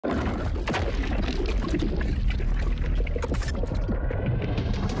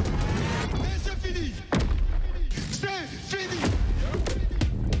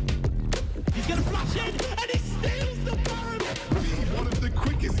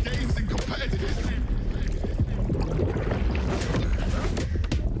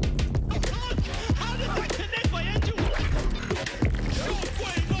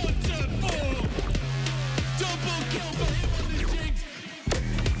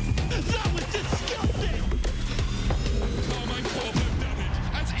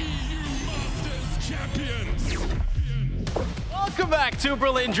to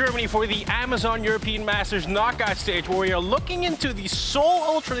Berlin, Germany for the Amazon European Masters knockout stage, where we are looking into the sole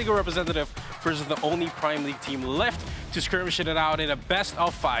Ultra League representative versus the only Prime League team left to skirmish it out in a best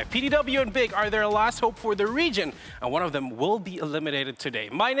of 5. PDW and Big are their last hope for the region, and one of them will be eliminated today.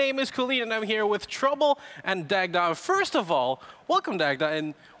 My name is Koolein, and I'm here with Trouble and Dagda. First of all, welcome, Dagda,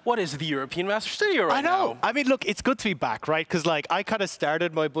 and what is the European Masters studio right now? I know. I mean, look, it's good to be back, right? Because, like, I kind of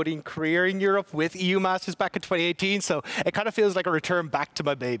started my budding career in Europe with EU Masters back in 2018, so it kind of feels like a return back to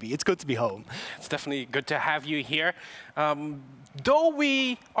my baby. It's good to be home. It's definitely good to have you here. Though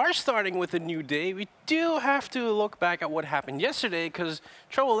we are starting with a new day, we do have to look back at what happened yesterday, because,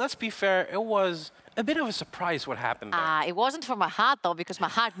 Trouble, let's be fair, it was a bit of a surprise what happened there. It wasn't for my heart, though, because my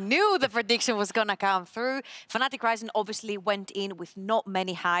heart knew the prediction was going to come through. Fnatic Rising obviously went in with not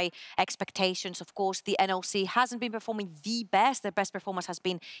many high expectations. Of course, the NLC hasn't been performing the best. Their best performance has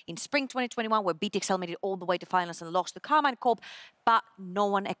been in Spring 2021, where BTXL made it all the way to finals and lost to Carmine Corp. But no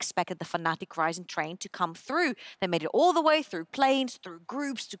one expected the Fnatic Rising train to come through. They made it all the way through planes, through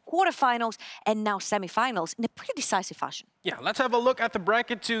groups, to quarterfinals, and now semifinals in a pretty decisive fashion. Yeah, let's have a look at the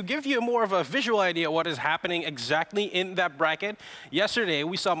bracket to give you more of a visual idea of what is happening exactly in that bracket. Yesterday,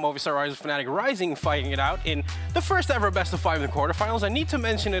 we saw Movistar Rise and Fnatic Rising fighting it out in the first ever best of 5 in the quarterfinals. I need to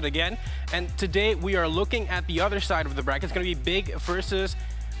mention it again. And today, we are looking at the other side of the bracket. It's going to be Big versus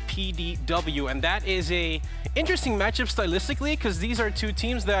PDW, and that is a interesting matchup stylistically, because these are two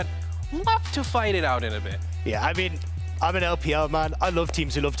teams that love to fight it out in a bit. Yeah, I mean, I'm an LPL man. I love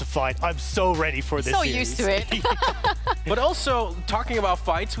teams who love to fight. I'm so ready for this series. Used to it. But also, talking about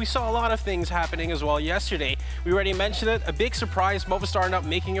fights, we saw a lot of things happening as well yesterday. We already mentioned it, a big surprise, Movistar not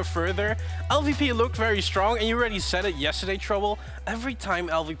making it further. LVP looked very strong, and you already said it yesterday, Trouble. Every time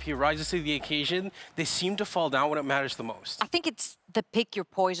LVP rises to the occasion, they seem to fall down when it matters the most. I think it's the pick your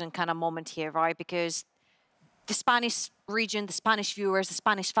poison kind of moment here, right? Because the Spanish region, the Spanish viewers, the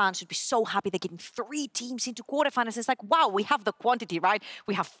Spanish fans should be so happy they're getting 3 teams into quarterfinals. It's like, wow, we have the quantity, right?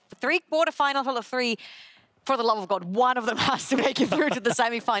 We have 3 quarterfinals out of 3. For the love of God, one of them has to make it through to the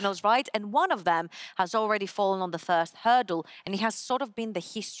semifinals, right? And one of them has already fallen on the first hurdle. And it has sort of been the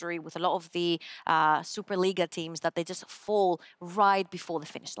history with a lot of the Superliga teams that they just fall right before the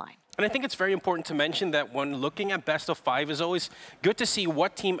finish line. And I think it's very important to mention that when looking at best of 5, is always good to see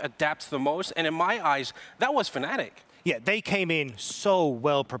what team adapts the most. And in my eyes, that was Fnatic. Yeah, they came in so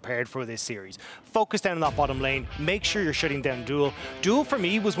well prepared for this series. Focus down on that bottom lane, make sure you're shutting down Duel. Duel, for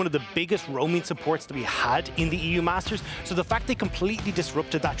me, was one of the biggest roaming supports that we had in the EU Masters, so the fact they completely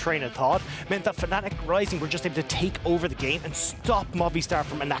disrupted that train of thought meant that Fnatic Rising were just able to take over the game and stop Movistar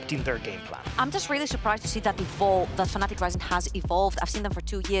from enacting their game plan. I'm just really surprised to see that that Fnatic Rising has evolved. I've seen them for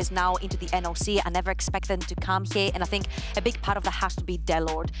 2 years now into the NLC. I never expected them to come here, and I think a big part of that has to be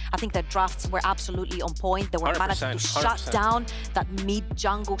Delord. I think their drafts were absolutely on point. They were managed to shut down that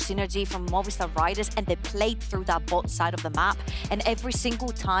mid-jungle synergy from Movistar Riders, and they played through that bot side of the map. And every single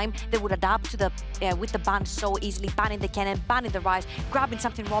time they would adapt to the with the ban so easily, banning the cannon, banning the Rise, grabbing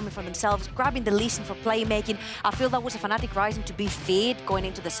something roaming for themselves, grabbing the Lee Sin for playmaking. I feel that was a Fnatic Rising to be feared going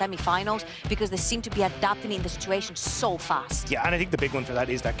into the semi-finals, because they seem to be adapting in the situation so fast. Yeah, and I think the big one for that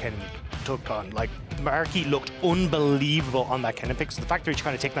is that Ken took on. Like, Markey looked unbelievable on that Kennen pick, so the fact that he's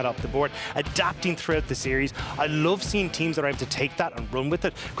kind of taking that off the board, adapting throughout the series. I love seeing teams that are able to take that and run with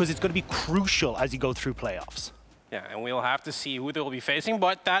it, because it's going to be crucial as you go through playoffs. Yeah, and we'll have to see who they'll be facing,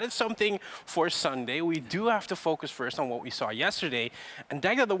 but that is something for Sunday. We do have to focus first on what we saw yesterday. And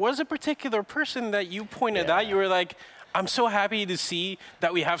Dagda, there was a particular person that you pointed out. You were like, I'm so happy to see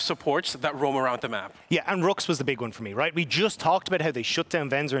that we have supports that roam around the map. Yeah, and Rooks was the big one for me, right? We just talked about how they shut down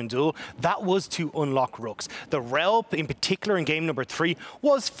Venzer and Duel. That was to unlock Rooks. The Relp, in particular in game number 3,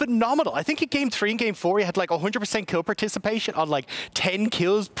 was phenomenal. I think in game 3 and game 4, he had like 100% kill participation on like 10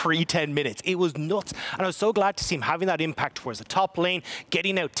 kills pre-10 minutes. It was nuts. And I was so glad to see him having that impact towards the top lane,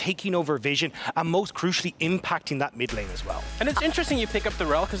 getting out, taking over Vision, and most crucially, impacting that mid lane as well. And it's interesting you pick up the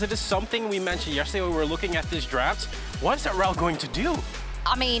Rel, because it is something we mentioned yesterday when we were looking at this draft. What is that Rel going to do?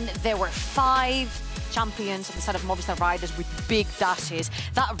 I mean, there were 5 champions on the side of Movistar Riders with big dashes.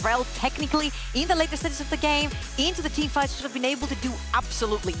 That Rel, technically, in the later stages of the game, into the team fights, should have been able to do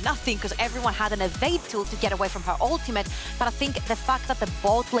absolutely nothing, because everyone had an evade tool to get away from her ultimate. But I think the fact that the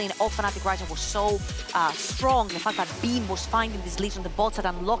bot lane of Fnatic Rising was so strong, the fact that Beam was finding these leads on the bot side,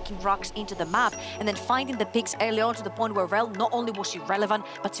 unlocking rocks into the map, and then finding the picks early on to the point where Rel, not only was she relevant,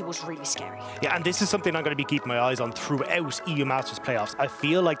 but she was really scary. Yeah, and this is something I'm going to be keeping my eyes on throughout EU Masters playoffs. I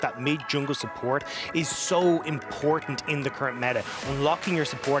feel like that mid-jungle support is so important in the current meta. Unlocking your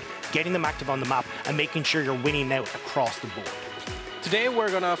support, getting them active on the map, and making sure you're winning out across the board. Today we're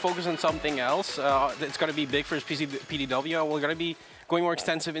going to focus on something else. It's going to be big for PDW, and we're going to be going more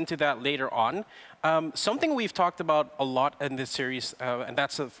extensive into that later on. Something we've talked about a lot in this series, and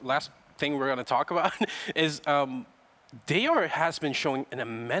that's the last thing we're going to talk about, is Dayor has been showing an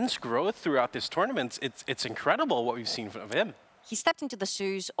immense growth throughout this tournament. It's incredible what we've seen of him. He stepped into the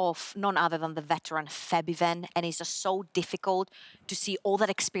shoes of none other than the veteran FebiVen, and it's just so difficult to see all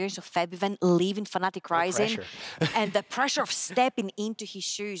that experience of FebiVen leaving Fnatic Rising and the pressure of stepping into his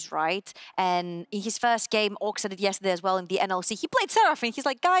shoes, right? And in his first game, Orc said it yesterday as well in the NLC, he played Seraphine. He's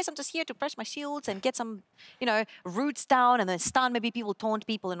like, guys, I'm just here to press my shields and get some, you know, roots down and then stun maybe people, taunt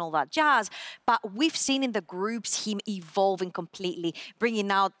people and all that jazz. But we've seen in the groups him evolving completely,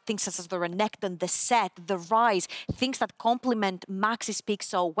 bringing out things such as the Renekton, the set, the Rise, things that complement Max's pick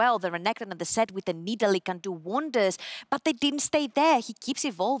so well. The Renekton and the set with the Nidalee can do wonders, but they didn't stay there. He keeps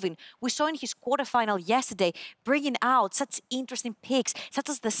evolving. We saw in his quarterfinal yesterday bringing out such interesting picks, such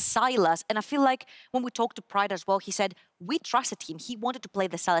as the Sylas. And I feel like when we talked to Pride as well, he said, we trusted him. He wanted to play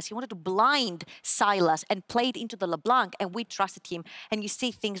the Sylas. He wanted to blind Sylas and play it into the LeBlanc, and we trusted him. And you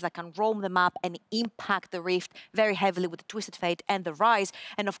see things that can roam the map and impact the Rift very heavily with the Twisted Fate and the Rise.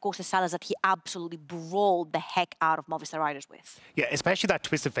 And of course, the Sylas that he absolutely brawled the heck out of Movistar Riders with. Yeah, especially that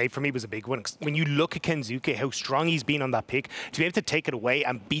Twisted Fate for me was a big one. When you look at Kenzuke, how strong he's been on that pick, to be able to take it away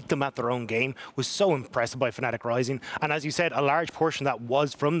and beat them at their own game was so impressive by Fnatic Rising. And as you said, a large portion of that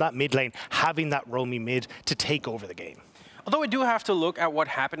was from that mid lane, having that roamy mid to take over the game. Although I do have to look at what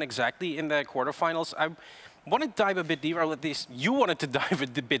happened exactly in the quarterfinals, I want to dive a bit deeper, or at least you wanted to dive a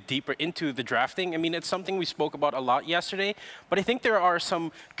bit deeper into the drafting. I mean, it's something we spoke about a lot yesterday, but I think there are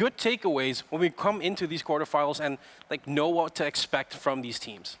some good takeaways when we come into these quarterfinals and like know what to expect from these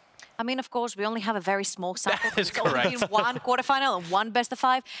teams. I mean, of course, we only have a very small sample. That is correct. Only been one quarterfinal and one best of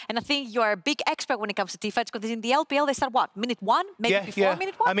 5. And I think you are a big expert when it comes to teamfights, because in the LPL, they start, what, minute 1? Maybe before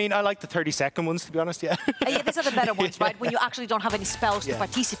minute 1? I mean, I like the 30-second ones, to be honest, yeah. Yeah, these are the better ones, right? When you actually don't have any spells to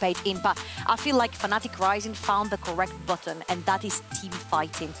participate in. But I feel like Fnatic Rising found the correct button, and that is team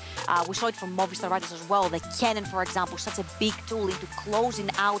fighting. We saw it from Movistar Riders as well. The cannon, for example, such a big tool into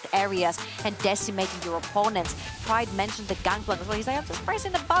closing out areas and decimating your opponents. Pride mentioned the Gangplank as well. He's like, I'm just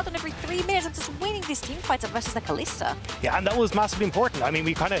pressing the button every 3 minutes. I'm just winning these team fights versus the Kalista. Yeah, and that was massively important. I mean,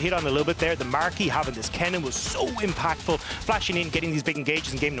 we kind of hit on a little bit there. The Marquee having this cannon was so impactful, flashing in, getting these big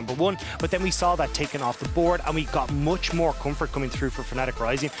engages in game number 1. But then we saw that taken off the board, and we got much more comfort coming through for Fnatic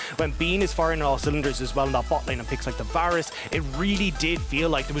Rising. When Bean is firing on all cylinders as well in that bot lane and picks like the Varus, it really did feel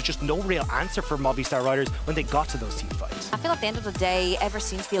like there was just no real answer for Movistar Riders when they got to those team fights. I feel at the end of the day, ever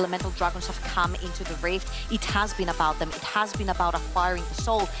since the Elemental Dragons have come into the Rift, it has been about them. It has been about acquiring the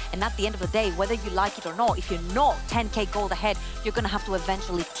soul. And at the end of the day, whether you like it or not, if you're not 10k gold ahead, you're going to have to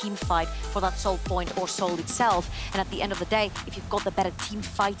eventually team fight for that soul point or soul itself. And at the end of the day, if you've got the better team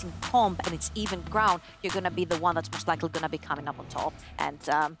fighting comp and it's even ground, you're going to be the one that's most likely going to be coming up on top. And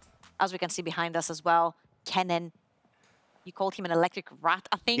as we can see behind us as well, Kennen, you called him an electric rat,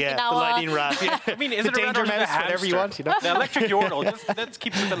 I think. Yeah, in the our, lightning rat. Yeah. I mean, is the it a danger rat or mouse, whatever you want, you know? The electric yordle. Let's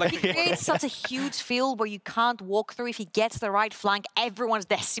keep it with the electric He yordle. creates such a huge field where you can't walk through. If he gets the right flank, everyone's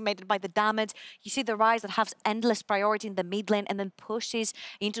decimated by the damage. You see the Rise that has endless priority in the mid lane and then pushes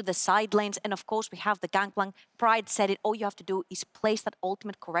into the side lanes. And of course, we have the Gangplank. Pride said it. All you have to do is place that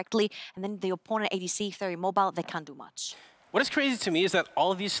ultimate correctly. And then the opponent ADC, if they're immobile, they can't do much. What is crazy to me is that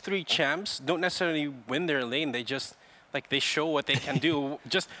all of these 3 champs don't necessarily win their lane. They just they show what they can do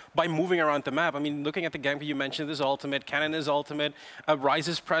just by moving around the map. I mean, looking at the gameplay, you mentioned his ultimate, Cannon is ultimate,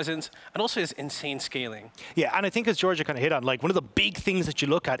 Rise's presence, and also his insane scaling. Yeah, and I think as Georgia kind of hit on, like one of the big things that you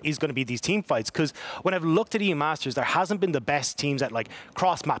look at is going to be these team fights, because when I've looked at EM Masters, there hasn't been the best teams at like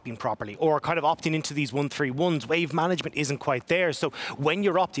cross-mapping properly or kind of opting into these 1-3-1s. Wave management isn't quite there. So when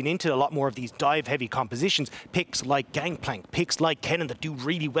you're opting into a lot more of these dive-heavy compositions, picks like Gangplank, picks like Kennen that do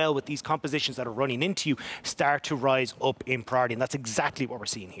really well with these compositions that are running into you, start to rise up in priority, and that's exactly what we're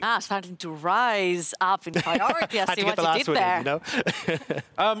seeing here. Starting to rise up in priority. I see what you did there. In, you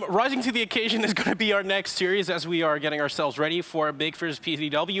know? Rising to the occasion is going to be our next series as we are getting ourselves ready for a big first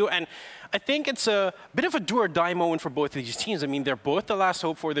PDW, and I think it's a bit of a do-or-die moment for both of these teams. I mean, they're both the last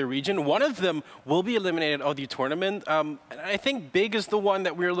hope for their region. One of them will be eliminated of the tournament. And I think Big is the one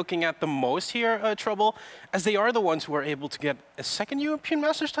that we're looking at the most here, Trouble, as they are the ones who are able to get a second European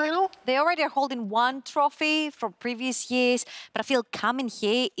Masters title. They already are holding 1 trophy from previous years, but I feel coming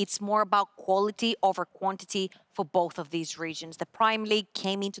here, it's more about quality over quantity for both of these regions. The Prime League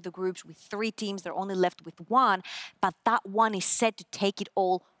came into the groups with 3 teams. They're only left with 1, but that one is set to take it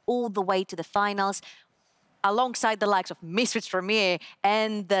all the way to the finals, alongside the likes of Misfits Premier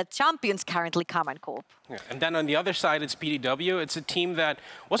and the champions currently Karma and Corp. Yeah. And then on the other side, it's PDW. It's a team that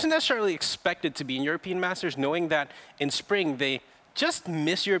wasn't necessarily expected to be in European Masters, knowing that in spring they just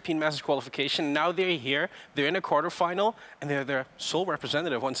missed European Masters qualification. Now they're here, they're in a quarterfinal, and they're the sole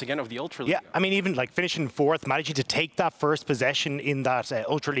representative once again of the Ultra League. Yeah, I mean, even like finishing fourth, managing to take that first possession in that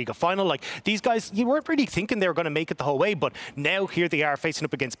Ultra League final, like these guys, you weren't really thinking they were going to make it the whole way, but now here they are facing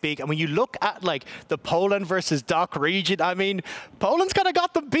up against big. And when you look at like the Poland versus DOC region, I mean, Poland's kind of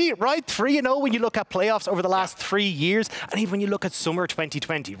got them beat, right? 3-0 when you look at playoffs over the last 3 years. And even when you look at summer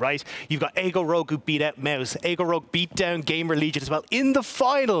 2020, right? You've got Ego Rogue who beat out Mouse. Ego Rogue beat down Gamer Legion as well in the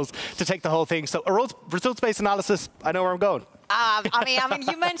finals to take the whole thing. So a results-based analysis, I know where I'm going. I mean,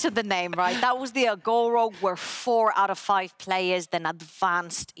 you mentioned the name, right? That was the Agoro, where 4 out of 5 players then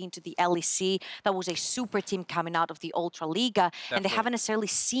advanced into the LEC. That was a super team coming out of the Ultra Liga, and they haven't necessarily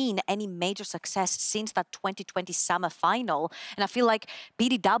seen any major success since that 2020 summer final. And I feel like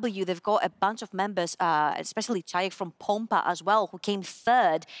PDW, they've got a bunch of members, especially Czajek from Pompa as well, who came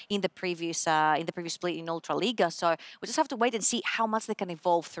 3rd in the previous split in Ultra Liga. So we just have to wait and see how much they can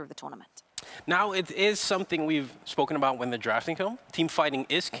evolve through the tournament. Now, it is something we've spoken about when the drafting come. Team fighting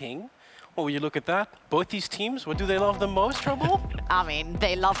is king. Well, when you look at that, both these teams, what do they love the most, Trouble? I mean,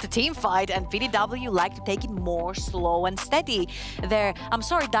 they love the team fight, and PDW like to take it more slow and steady. I'm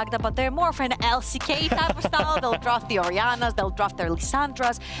sorry, Dagda, but they're more of an LCK type of style. They'll draft the Orianas, they'll draft their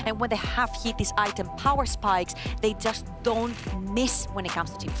Lissandras, and when they have hit these item power spikes, they just don't miss when it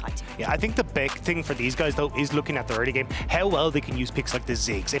comes to team fighting. Yeah, I think the big thing for these guys, though, is looking at the early game, how well they can use picks like the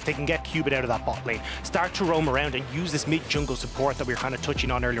Ziggs. If they can get kubYD out of that bot lane, start to roam around and use this mid-jungle support that we were kind of touching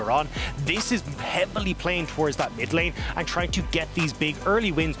on earlier on. This is heavily playing towards that mid lane and trying to get these big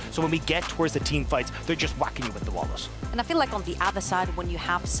early wins, so when we get towards the team fights, they're just whacking you with the wallet. And I feel like on the other side, when you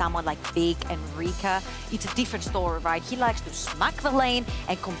have someone like Big and Rika, it's a different story, right? He likes to smack the lane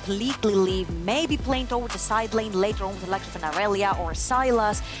and completely leave, maybe playing towards the side lane later on with the likes of an Aurelia or a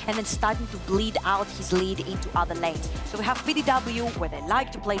Sylas, and then starting to bleed out his lead into other lanes. So we have PDW, where they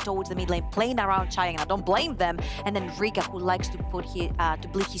like to play towards the mid lane, playing around Czajek, and I don't blame them, and then Rika, who likes to put to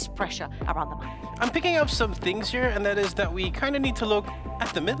bleed his pressure around the map. I'm picking up some things here, and that is that we kind of need to look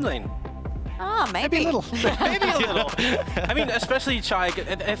at the mid lane. Maybe a little. Maybe a little. I mean, especially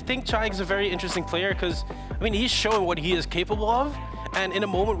Czajek. I think Czajek is a very interesting player because, I mean, he's showing what he is capable of. And in a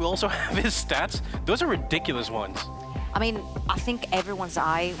moment, we also have his stats. Those are ridiculous ones. I mean, I think everyone's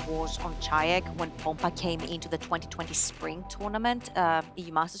eye was on Czajek when Pompa came into the 2020 Spring Tournament,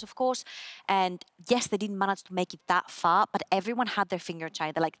 EU Masters, of course. And yes, they didn't manage to make it that far, but everyone had their finger on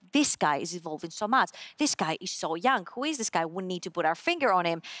Czajek. They're like, this guy is evolving so much. This guy is so young. Who is this guy? We need to put our finger on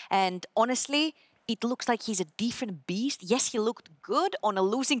him. And honestly, it looks like he's a different beast. Yes, he looked good on a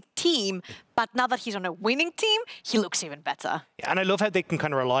losing team, but now that he's on a winning team, he looks even better. Yeah, and I love how they can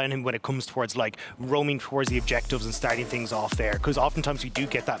kind of rely on him when it comes towards like roaming towards the objectives and starting things off there, because oftentimes we do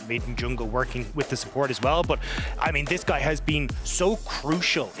get that mid and jungle working with the support as well. But I mean, this guy has been so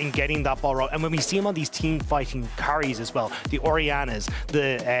crucial in getting that ball right. And when we see him on these team fighting carries as well, the Orianas,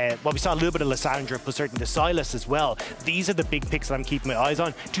 well, we saw a little bit of Lissandra, but certainly the Sylas as well. These are the big picks that I'm keeping my eyes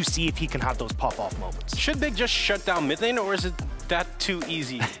on to see if he can have those pop-off moments. Should Big just shut down mid lane, or is it that too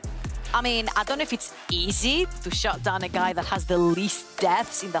easy? I mean, I don't know if it's easy to shut down a guy that has the least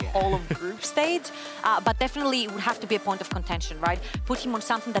deaths in the whole of group stage, but definitely it would have to be a point of contention, right? Put him on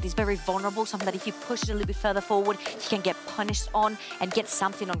something that is very vulnerable, something that if he pushes a little bit further forward, he can get punished on, and get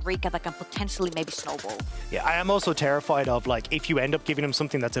something on Rika that can potentially maybe snowball. Yeah, I am also terrified of, like, if you end up giving him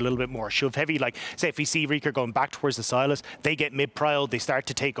something that's a little bit more shove heavy, like, say, if we see Rika going back towards the Sylas, they get mid-prio, they start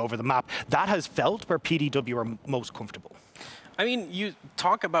to take over the map. That has felt where PDW are most comfortable. I mean, you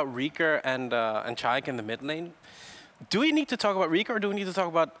talk about Rika and Czajek in the mid lane. Do we need to talk about Rika, or do we need to talk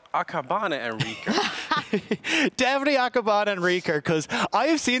about Akabane and Rika? Definitely Akabane and Rika, because I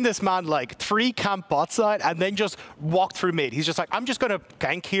have seen this man like 3 camp bot side and then just walk through mid. He's just like, I'm just going to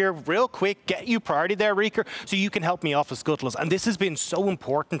gank here real quick, get you priority there, Rika, so you can help me off of Scuttles. And this has been so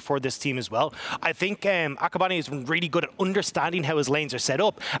important for this team as well. I think Akabane has been really good at understanding how his lanes are set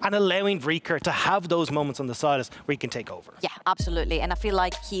up and allowing Rika to have those moments on the Sylas where he can take over. Yeah, absolutely. And I feel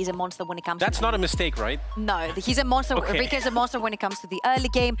like he's a monster when it comes to... That's not a mistake, right? No, he's a monster. Okay. Rika is a monster when it comes to the early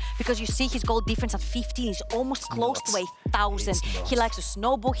game, because you see his gold difference at 15 is almost close to 1,000. He likes to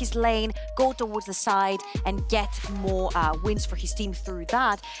snowball his lane, go towards the side, and get more wins for his team through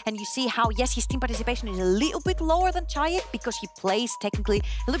that. And you see how, yes, his team participation is a little bit lower than Czajek, because he plays technically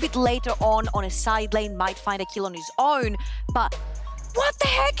a little bit later on a side lane, might find a kill on his own, but what the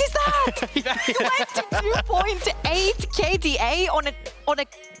heck is that? He went to 2.8 KDA on a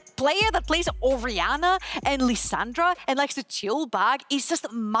player that plays Orianna and Lissandra and likes to chill back is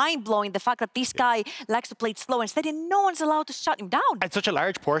just mind-blowing. The fact that this guy likes to play it slow and steady and no one's allowed to shut him down. And such a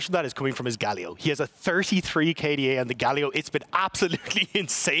large portion of that is coming from his Galio. He has a 33 KDA on the Galio. It's been absolutely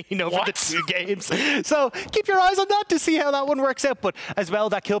insane over the 2 games. So keep your eyes on that to see how that one works out. But as well,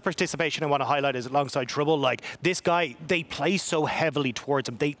 that kill participation I want to highlight is alongside Trouble. Like, this guy, they play so heavily towards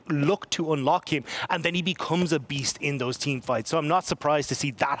him. They look to unlock him, and then he becomes a beast in those team fights. So I'm not surprised to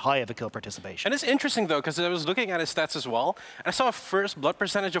see that high of a kill participation. And it's interesting, though, because I was looking at his stats as well, and I saw a first blood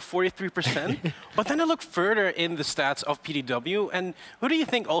percentage of 43%, but then I looked further in the stats of PDW, and who do you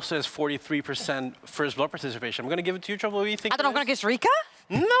think also has 43% first blood participation? I'm going to give it to you, Trouble. What do you think? I don't know, I'm going to guess Rika?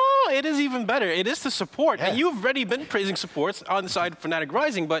 No, it is even better. It is the support. Yeah. And you've already been praising supports on the side of Fnatic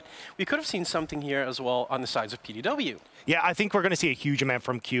Rising, but we could have seen something here as well on the sides of PDW. Yeah, I think we're going to see a huge amount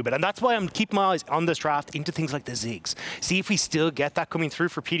from kubYD, and that's why I'm keeping my eyes on this draft into things like the Ziggs. See if we still get that coming through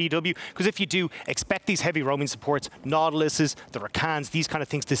for PDW, because if you do, expect these heavy roaming supports, Nautiluses, the Rakans, these kind of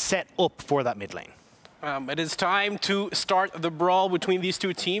things to set up for that mid lane. It is time to start the brawl between these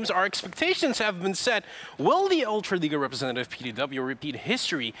two teams. Our expectations have been set. Will the Ultra League representative PDW repeat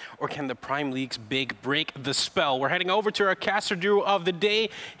history, or can the Prime League's big break the spell? We're heading over to our caster duo of the day,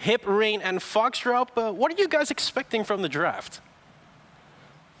 Hiprain and Foxdrop. What are you guys expecting from the draft?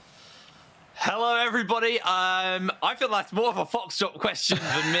 Hello, everybody. I feel that's more of a Foxdrop question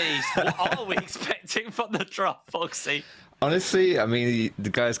than me. What are we expecting from the draft, Foxy? Honestly, I mean, the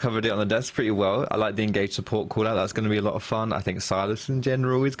guys covered it on the desk pretty well. I like the engaged support call out. That's going to be a lot of fun. I think Sylas in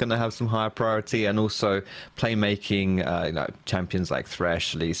general is going to have some higher priority, and also playmaking, you know, champions like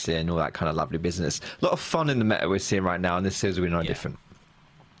Thresh, Lee Sin, all that kind of lovely business. A lot of fun in the meta we're seeing right now, and this series will be no different.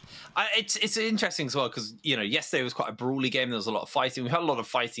 It's interesting as well because, you know, yesterday was quite a brawly game. There was a lot of fighting. We had a lot of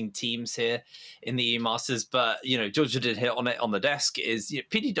fighting teams here in the E-Masters, but, you know, Georgia did hit on it on the desk is, you know,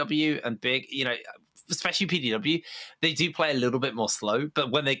 PDW and Big, you know, especially PDW, they do play a little bit more slow,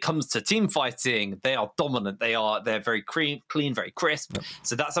 but when it comes to team fighting, they are dominant. They're very clean, very crisp. Yep.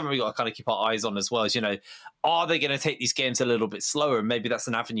 So that's something we got to kind of keep our eyes on as well. As, you know, are they going to take these games a little bit slower? And maybe that's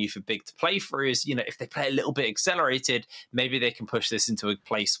an avenue for Big to play through. Is, you know, if they play a little bit accelerated, maybe they can push this into a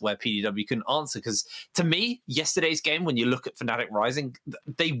place where PDW can answer. Because to me, yesterday's game, when you look at Fnatic Rising,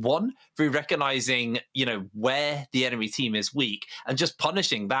 they won through recognizing, you know, where the enemy team is weak and just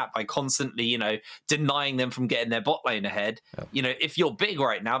punishing that by constantly, you know, denying them from getting their bot lane ahead. Yep. You know, if you're Big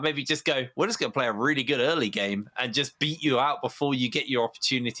right now, maybe just go, we're just going to play a really good early game and just beat you out before you get your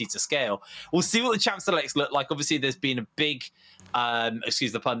opportunity to scale. We'll see what the champ selects look like. Obviously, there's been a big,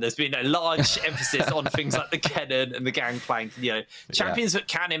 excuse the pun, there's been a large emphasis on things like the Kennen and the Gangplank, you know, champions that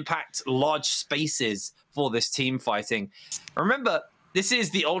can impact large spaces for this team fighting. Remember, this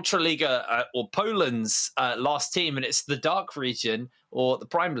is the Ultraliga or Poland's last team, and it's the Dark region or the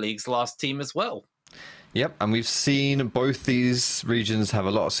Prime League's last team as well. Yep, and we've seen both these regions have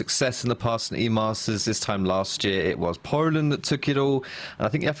a lot of success in the past in E-Masters. This time last year, it was Poland that took it all. And I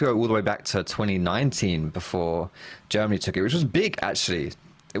think you have to go all the way back to 2019 before Germany took it, which was big, actually.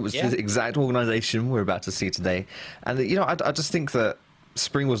 It was the exact organization we're about to see today. And, you know, I just think that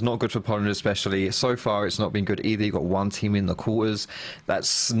spring was not good for Poland, especially. So far, it's not been good either. You got one team in the quarters.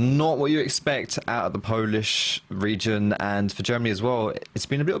 That's not what you expect out of the Polish region, and for Germany as well. It's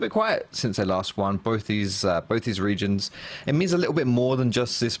been a little bit quiet since they last won both these regions. It means a little bit more than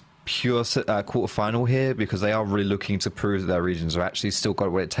just this pure quarterfinal here, because they are really looking to prove that their regions are actually still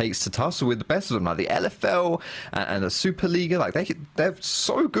got what it takes to tussle with the best of them, like the LFL and the Superliga. Like they're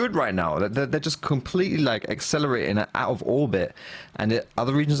so good right now. They're just completely like accelerating out of orbit, and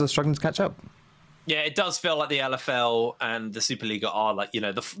other regions are struggling to catch up. Yeah, it does feel like the LFL and the Superliga are like, you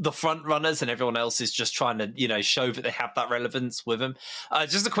know, the front runners, and everyone else is just trying to, you know, show that they have that relevance with them.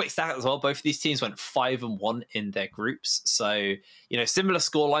 Just a quick stat as well. Both of these teams went 5-1 in their groups. So, you know, similar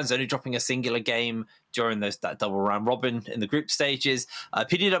scorelines, only dropping a singular game during that double round robin in the group stages.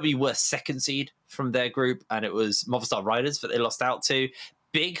 PDW were second seed from their group, and it was Movistar Riders that they lost out to.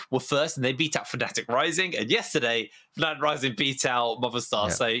 Big were first, and they beat out Fnatic Rising. And yesterday, Fnatic Rising beat out Movistar.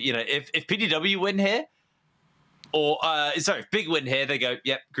 Yeah. So, you know, if PDW win here, or, if Big win here, they go,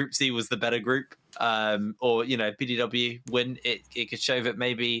 yep, Group C was the better group. Or, you know, PDW win, it could show that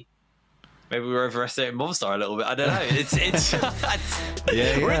maybe we're overestimating Movistar a little bit. I don't know.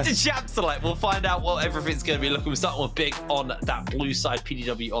 We're into chat select. We'll find out what everything's going to be looking. We're starting with Big on that blue side,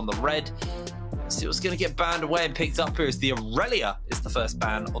 PDW on the red. See what's going to get banned away and picked up here is the Aurelia is the first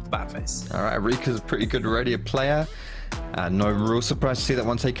ban of the ban phase. All right, Rika's a pretty good Aurelia player. No real surprise to see that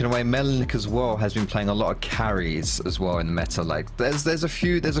one taken away. Melonik as well has been playing a lot of carries as well in the meta. Like there's a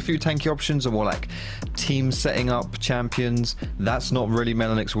few tanky options and more like team setting up champions. That's not really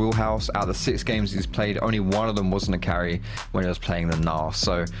Melonik's wheelhouse. Out of the 6 games he's played, only one of them wasn't a carry when he was playing the Gnar.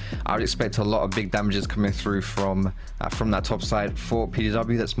 So I would expect a lot of big damages coming through from that top side for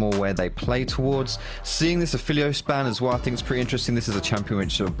PDW. That's more where they play towards. Seeing this Aphelios ban as well, I think it's pretty interesting. This is a champion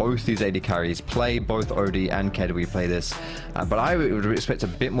which both these AD carries play. Both OD and Keduii play this. But I would expect a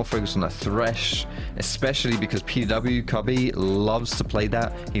bit more focus on the Thresh, especially because PDW kubYD loves to play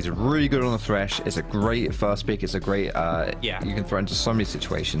that. He's really good on the Thresh. It's a great first pick. It's a great, you can throw into so many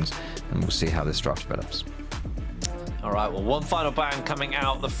situations, and we'll see how this draft develops. All right, well, one final ban coming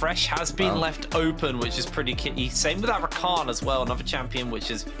out. The Thresh has been left open, which is pretty kitty. Same with that Rakan as well, another champion which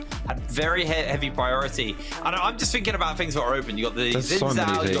has had very heavy priority. And I'm just thinking about things that are open. You got the Xin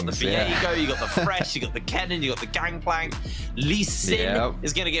Zhao, you got the Viego, you got the Thresh, you got the Kennen, you got the Gangplank. Lee Sin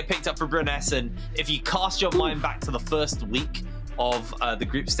is going to get picked up for Bruness. And if you cast your mind back to the first week of the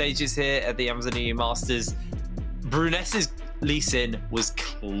group stages here at the Amazon EU Masters, Bruness's Lee Sin was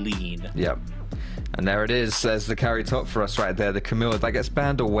clean. Yep. And there it is, there's the carry top for us right there. The Camille, that gets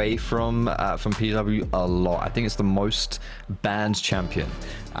banned away from PDW a lot. I think it's the most banned champion.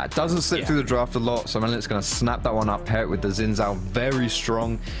 It doesn't slip through the draft a lot, so Melonik's going to snap that one up, pair it with the Xin Zhao. Very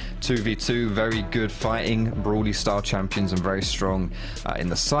strong 2v2, very good fighting, brawly style champions, and very strong in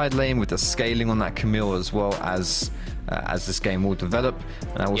the side lane with the scaling on that Camille as well as this game will develop.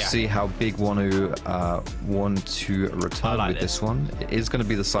 And we'll see how big want to return with this one. It is going to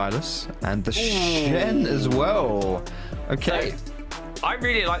be the Sylas and the Shen as well. Okay. So, I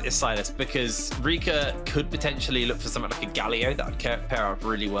really like this Sylas because Rika could potentially look for something like a Galio that would pair up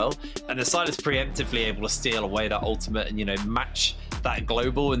really well, and the Sylas preemptively able to steal away that ultimate and, you know, match that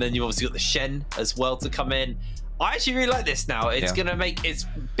global. And then you've obviously got the Shen as well to come in. I actually really like this now. It's going to make...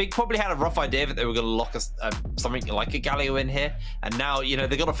 Big probably had a rough idea that they were going to lock something like a Galio in here. And now, you know,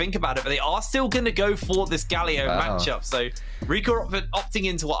 they've got to think about it. But they are still going to go for this Galio matchup. So Rika opting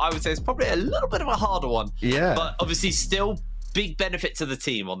into what I would say is probably a little bit of a harder one. Yeah. But obviously still big benefit to the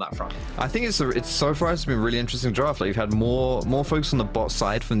team on that front. I think it's so far it's been a really interesting draft. Like, you've had more focus on the bot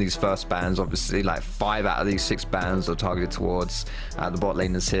side from these first bans. Obviously, like 5 out of these 6 bans are targeted towards the bot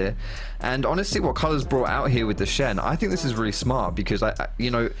laners here. And honestly, what Color's brought out here with the Shen, I think this is really smart because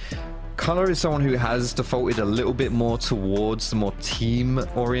you know, Color is someone who has defaulted a little bit more towards the more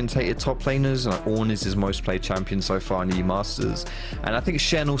team-orientated top laners. Like Ornn is his most played champion so far in the Masters, and I think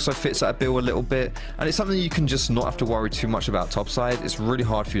Shen also fits that bill a little bit. And it's something you can just not have to worry too much about topside. It's really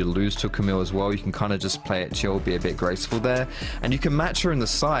hard for you to lose to Camille as well. You can kind of just play it chill, be a bit graceful there, and you can match her in the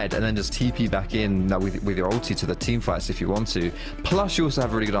side and then just TP back in with your ulti to the team fights if you want to. Plus, you also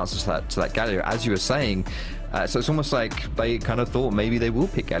have a really good answer to that Galio, as you were saying. So it's almost like they kind of thought maybe they will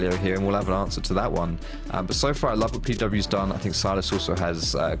pick Galio here and we'll have an answer to that one. But so far, I love what PW's done. I think Sylas also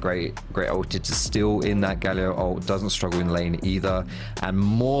has great ulti to steal in that Galio ult. Doesn't struggle in lane either. And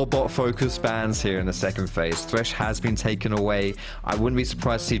more bot focus bans here in the second phase. Thresh has been taken away. I wouldn't be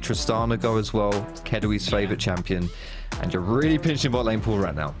surprised to see Tristana go as well. Keduii's favorite champion. And you're really pinching bot lane pool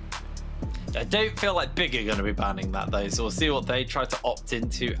right now. I don't feel like Big are going to be banning that though, so we'll see what they try to opt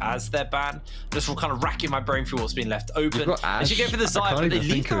into as their ban. Just for kind of racking my brain through what's been left open. They should go for the Zhao, but they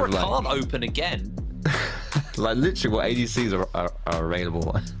leave the Rakan open again. Like literally what ADCs are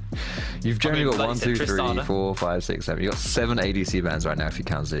available. You've generally got 1, 2, 3, 4, 5, 6, 7. You've got 7 ADC bans right now if you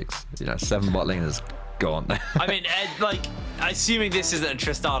count 6. You know, 7 bot laners gone. I mean, like, assuming this isn't a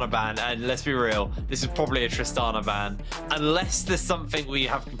Tristana ban, and let's be real, this is probably a Tristana ban, unless there's something we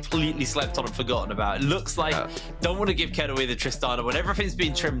have completely slept on and forgotten about. It looks like don't want to give Keduii the Tristana when everything's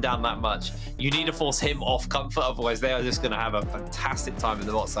been trimmed down that much. You need to force him off comfort, otherwise they are just going to have a fantastic time in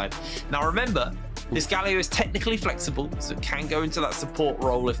the bot side. Now remember, this Galio is technically flexible, so it can go into that support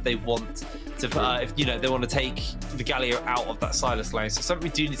role if they want to, if you know they want to take the Galio out of that Sylas lane. So something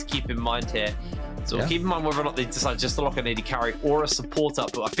we do need to keep in mind here. So keep in mind whether or not they decide just to lock an AD carry or a support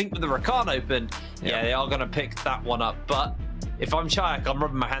up. But I think with the Rakan open, they are going to pick that one up. But if I'm Czajek, I'm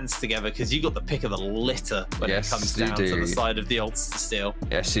rubbing my hands together because you got the pick of the litter when it comes down to the side of the ults to steal.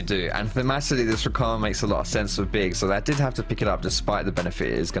 Yes, you do. And thematically, this Rakan makes a lot of sense for Big. So that did have to pick it up despite the benefit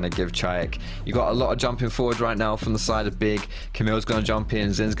it is going to give Czajek. You got a lot of jumping forward right now from the side of Big. Camille's going to jump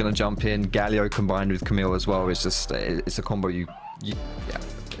in. Zin's going to jump in. Galio combined with Camille as well. It's just, it's a combo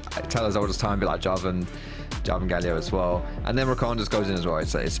tell us all this time, be like Jav and Galio as well, and then Rakan just goes in as well.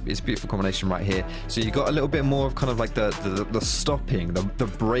 It's a beautiful combination right here. So you got a little bit more of kind of like the stopping, the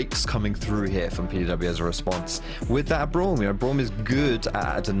breaks coming through here from PDW as a response. With that Braum, you know, Braum is good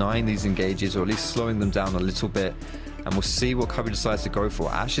at denying these engages or at least slowing them down a little bit. and we'll see what kubYD decides to go for.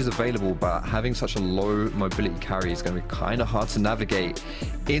 Ashe is available, but having such a low mobility carry is going to be kind of hard to navigate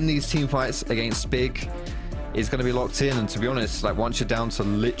in these team fights against Big. Is going to be locked in, and to be honest, like once you're down to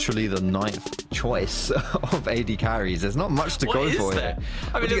literally the 9th choice of AD carries, there's not much to go for here.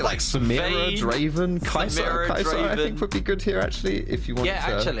 I mean, it's like Samira, Draven, Kai'Sa, I think would be good here actually if you want to.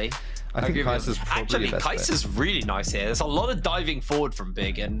 Actually. I think Kai'Sa's probably the best Kai'Sa's really nice here. There's a lot of diving forward from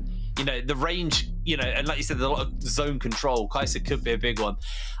Big, and you know the range, you know, and like you said, there's a lot of zone control. Kai'Sa could be a big one.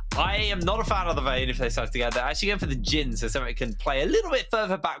 I am not a fan of the Vayne if they start together. Actually going for the Jhin, so something can play a little bit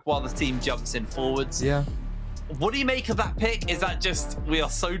further back while the team jumps in forwards. Yeah. What do you make of that pick? Is that just we are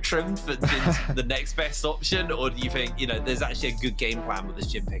so trimmed for Jin's the next best option, or do you think, you know, there's actually a good game plan with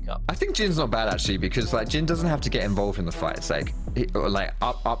this Jhin pickup? I think Jin's not bad actually, because like Jhin doesn't have to get involved in the fight. It's like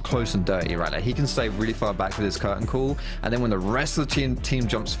up close and dirty, right? Like he can stay really far back with his curtain call, and then when the rest of the team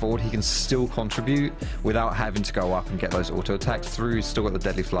jumps forward, he can still contribute without having to go up and get those auto attacks through. He's still got the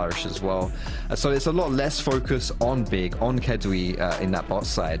deadly flourish as well, so it's a lot less focus on Big, on Keduii in that bot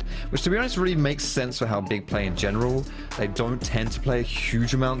side, which to be honest really makes sense for how Big play in general. They don't tend to play a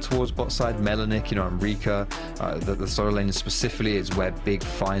huge amount towards bot side. Melonik, you know, and Rika, the solo lane specifically is where Big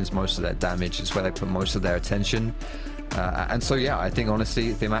finds most of their damage. It's where they put most of their attention. And so yeah, I think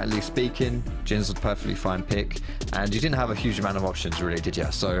honestly, thematically speaking, Jin's a perfectly fine pick, and you didn't have a huge amount of options really, did you?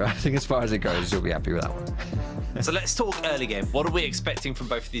 So I think as far as it goes, you'll be happy with that one. So let's talk early game. What are we expecting from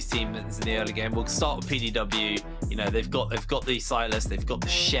both of these teams in the early game? We'll start with PDW. You know, they've got the Sylas, they've got the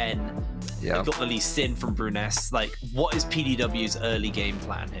Shen, they've got the Lee Sin from Bruness. Like, what is PDW's early game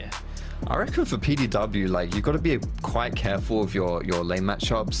plan here? I reckon for PDW, like, you've got to be quite careful of your lane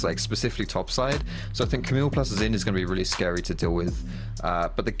matchups, like specifically top side. So I think Camille plus Zhin is going to be really scary to deal with.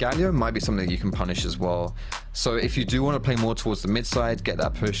 But the Galio might be something that you can punish as well. So if you do want to play more towards the mid side, get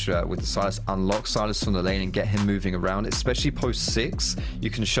that push with the Sylas, unlock Sylas from the lane and get him moving around, especially post 6, you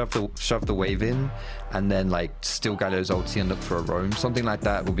can shove the wave in and then like steal Galio's ulti and look for a roam. Something like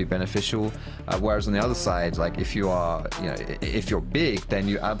that will be beneficial. Whereas on the other side, like if you are, you know, if you're Big, then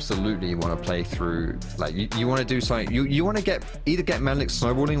you absolutely want to play through, like you want to do something, you want to either get Melonik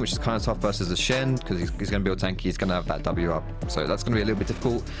snowballing, which is kind of tough versus the Shen, because he's going to build tanky, he's going to have that W up, so that's going to be a little bit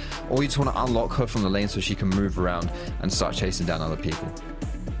difficult, or you just want to unlock her from the lane so she can move around and start chasing down other people.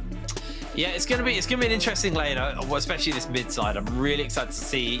 Yeah, it's gonna be an interesting lane, especially this mid side. I'm really excited to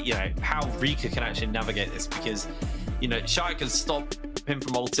see, you know, how Rika can actually navigate this, because, you know, Czajek can stop him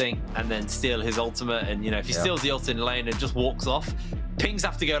from ulting and then steal his ultimate, and you know, if he steals the ult in lane and just walks off, pings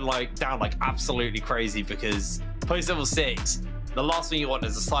have to go down like absolutely crazy, because post level 6, the last thing you want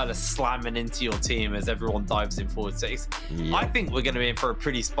is a Sylas slamming into your team as everyone dives in forward 6. I think we're going to be in for a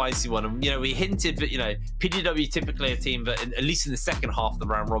pretty spicy one. And, you know, we hinted that, you know, PDW typically a team that, at least in the second half of the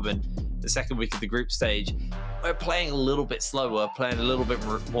round robin, the second week of the group stage, we're playing a little bit slower, playing a little bit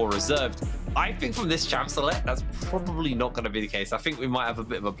more reserved. I think from this champ select, that's probably not going to be the case. I think we might have a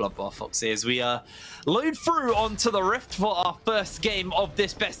bit of a bloodbath, Foxy, as we load through onto the Rift for our first game of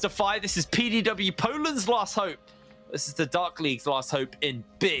this best of 5. This is PDW Poland's last hope. This is the Dark League's last hope in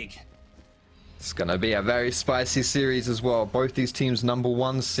Big. It's going to be a very spicy series as well. Both these teams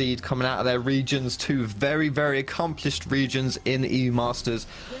 #1 seed coming out of their regions. 2 very, very accomplished regions in the EU Masters,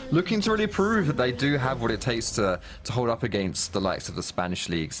 looking to really prove that they do have what it takes to hold up against the likes of the Spanish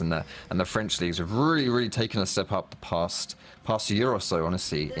leagues and the French leagues. Have really taken a step up the past year or so,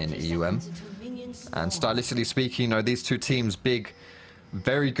 honestly, in EUM. And stylistically speaking, you know, these two teams, Big,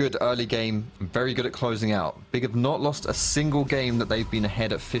 very good early game, very good at closing out. Big have not lost a single game that they've been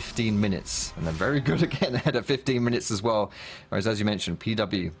ahead at 15 minutes. And they're very good at getting ahead at 15 minutes as well. Whereas, as you mentioned,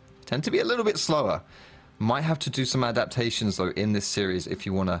 PW tend to be a little bit slower. Might have to do some adaptations, though, in this series if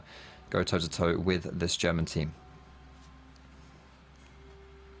you want to go toe-to-toe with this German team.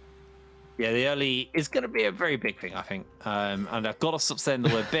 Yeah, the early is going to be a very big thing, I think. And I've got to stop saying the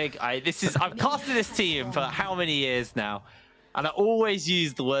word big. I've casted this team for how many years now? And I always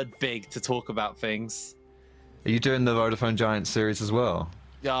use the word big to talk about things. Are you doing the Vodafone Giant series as well?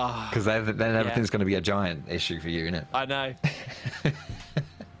 Yeah. Because then everything's going to be a giant issue for you, isn't it? I know.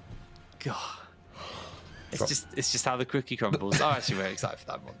 God. It's just how the cookie crumbles. I'm actually very excited for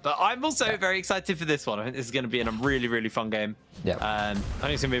that one. But I'm also very excited for this one. I think this is going to be a really fun game. Yeah. I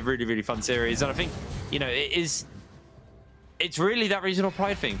think it's going to be a really fun series. And I think, you know, it's really that regional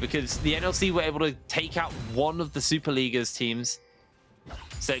pride thing, because the NLC were able to take out one of the Superliga's teams,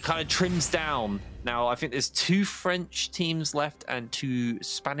 so it kind of trims down. Now I think there's 2 French teams left and 2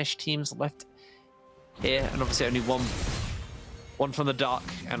 Spanish teams left here, and obviously only one from the Dark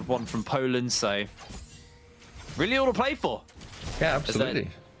and 1 from Poland, so really all to play for. Yeah, absolutely.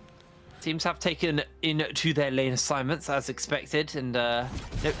 Teams have taken into their lane assignments as expected, and no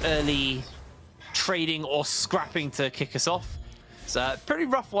early trading or scrapping to kick us off. It's a pretty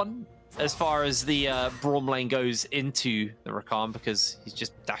rough one as far as the Braum lane goes into the Rakan, because he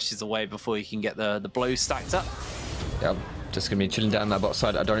just dashes away before he can get the blows stacked up. Yeah, just going to be chilling down that bot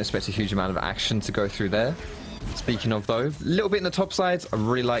side. I don't expect a huge amount of action to go through there. Speaking of, though, a little bit in the top sides. I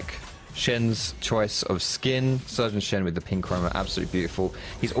really like Shen's choice of skin. Surgeon Shen with the pink chroma, absolutely beautiful.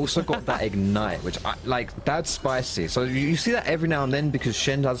 He's also got that ignite, which I like. That's spicy. So you see that every now and then, because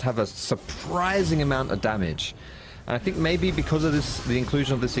Shen does have a surprising amount of damage. And I think maybe because of this, the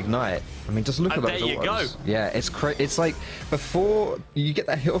inclusion of this ignite. I mean, just look at those. There you go. Yeah, it's like before you get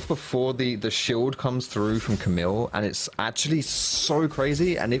that hit off before the shield comes through from Camille, and it's actually so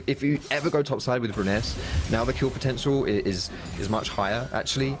crazy. And if you ever go topside with Bruness, now the kill potential is much higher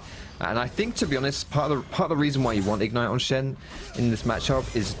actually. And I think, to be honest, part of the reason why you want Ignite on Shen in this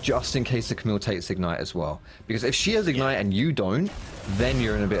matchup is just in case the Camille takes Ignite as well. Because if she has Ignite and you don't, then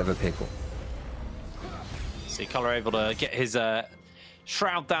you're in a bit of a pickle. See Color able to get his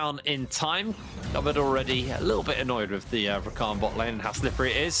shroud down in time. Covered already a little bit annoyed with the Rakan bot lane and how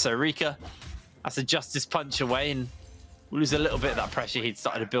slippery it is. So Rika has to Justice Punch away and lose a little bit of that pressure he'd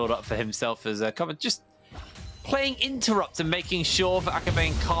started to build up for himself as Covered just playing interrupt and making sure that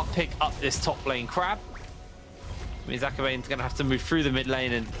Akabane can't pick up this top lane crab. It means Akabane's going to have to move through the mid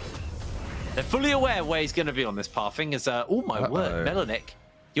lane, and they're fully aware where he's going to be on this pathing. As oh my word, Melonik,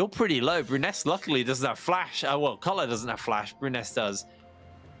 you're pretty low. Bruness luckily doesn't have flash. Well, Color doesn't have flash. Bruness does.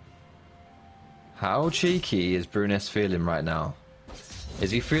 How cheeky is Bruness feeling right now?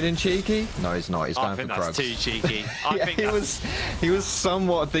 Is he feeling cheeky? No, he's not. He's going for Krugs. I think that's too cheeky. Yeah, he was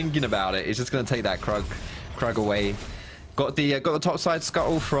somewhat thinking about it. He's just going to take that Krug away. Got the top side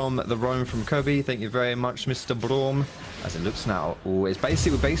scuttle from the roam from Keduii. Thank you very much, Mr. Braum. As it looks now, we're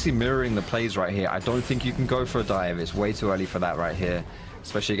basically mirroring the plays right here. I don't think you can go for a dive. It's way too early for that right here,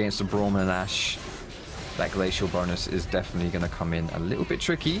 especially against the Braum and Ashe. That glacial bonus is definitely going to come in a little bit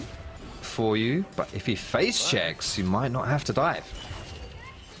tricky for you, but if he face checks, you might not have to dive.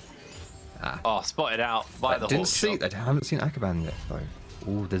 Oh, spotted out by the hawk. I haven't seen Akabane yet, though.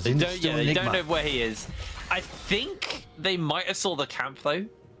 Ooh, there's they don't know where he is. I think they might have saw the camp, though.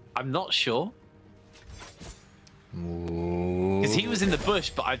 I'm not sure. Because he was in the bush,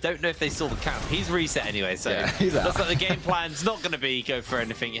 but I don't know if they saw the camp. He's reset anyway, so yeah, he's out. Looks like the game plan's not going to be go for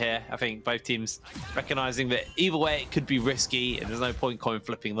anything here. I think both teams recognizing that either way it could be risky, and there's no point coin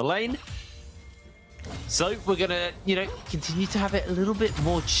flipping the lane. So we're going to, continue to have it a little bit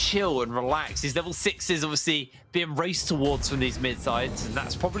more chill and relaxed. These level 6s obviously being raced towards from these mid sides, and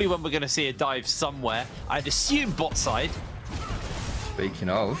that's probably when we're going to see a dive somewhere. I'd assume bot side. Speaking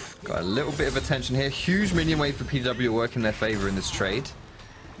of, got a little bit of attention here. Huge minion wave for PDW working in their favor in this trade.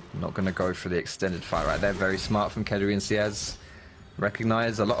 Not going to go for the extended fight right there. Very smart from Keduii and seaz.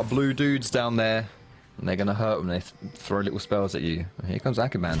 Recognize a lot of blue dudes down there, and they're going to hurt when they throw little spells at you. And here comes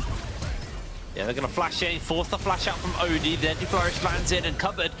Akabane. Yeah, they're going to flash in, force the flash out from Odie, then Flourish lands in and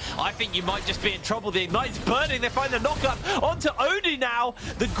covered. I think you might just be in trouble. The Ignite's burning, they find the knockup onto Odie now.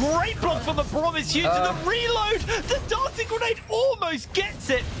 The great block from the Braum is huge, and the reload, the dancing grenade almost gets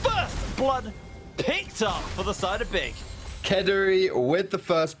it. First blood picked up for the side of Big. Keduii with the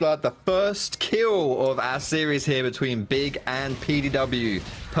first blood, the first kill of our series here between Big and PDW.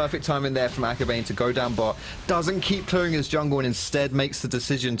 Perfect timing there from Akabane to go down bot. Doesn't keep clearing his jungle and instead makes the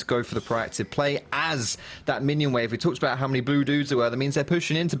decision to go for the proactive play as that minion wave. We talked about how many blue dudes there were. That means they're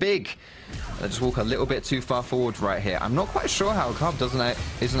pushing into Big. They just walk a little bit too far forward right here. I'm not quite sure how Cub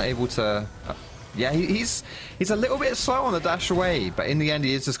isn't able to... yeah, he's a little bit slow on the dash away, but in the end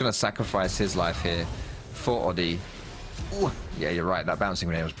he is just going to sacrifice his life here for Odie. Ooh, yeah, you're right. That bouncing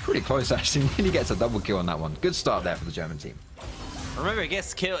grenade was pretty close, actually. Really gets a double kill on that one. Good start there for the German team. Remember, it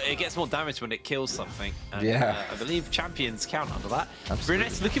gets more damage when it kills something. And, yeah. I believe champions count under that. Absolutely.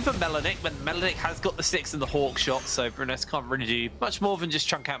 Bruness looking for Melonik, but Melonik has got the 6 and the Hawk shot, so Bruness can't really do much more than just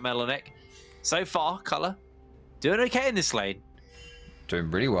chunk out Melonik. So far, Color doing okay in this lane. Doing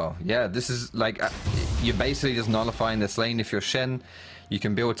really well. Yeah, this is like you're basically just nullifying this lane. If you're Shen, you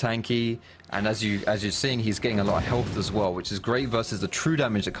can build tanky, and as you're seeing, he's getting a lot of health as well, which is great versus the true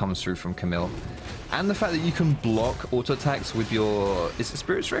damage that comes through from Camille, and the fact that you can block auto attacks with your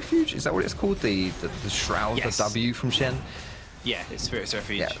Spirit's Refuge. Is that what it's called? The shroud, yes. The W from Shen. Yeah, it's Spirit's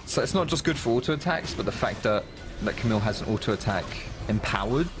Refuge. Yeah. So it's not just good for auto attacks, but the fact that Camille has an auto attack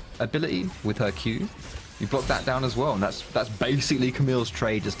empowered ability with her Q. You block that down as well, and that's basically Camille's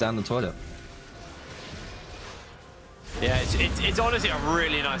trade just down the toilet. Yeah, it's honestly a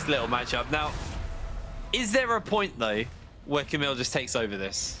really nice little matchup. Now, is there a point, though, where Camille just takes over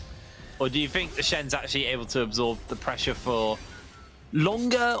this? Or do you think the Shen's actually able to absorb the pressure for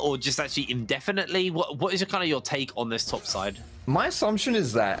longer or just actually indefinitely? What is your take on this top side? My assumption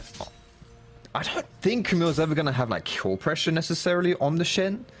is that I don't think Camille's ever going to have like kill pressure necessarily on the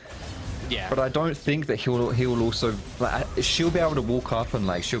Shen. Yeah. But I don't think that he will also like, she'll be able to walk up and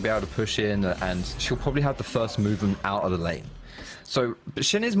like she'll be able to push in and she'll probably have the first movement out of the lane. So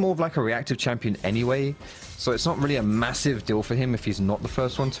Shen is more of like a reactive champion anyway, so it's not really a massive deal for him if he's not the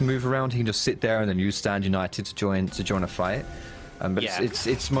first one to move around. He can just sit there and then use Stand United to join a fight. But yeah.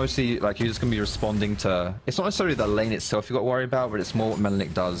 it's mostly like you're just gonna be responding to. It's not necessarily the lane itself you got to worry about, but it's more what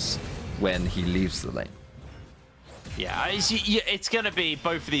Melonik does when he leaves the lane. Yeah, it's going to be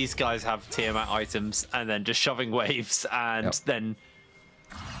both of these guys have Tiamat items and then just shoving waves and then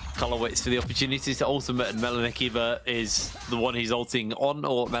Color waits for the opportunity to ultimate and Melonik either is the one he's ulting on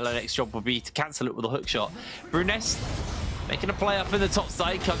or Melonik's job will be to cancel it with a hook shot. Bruness making a play up in the top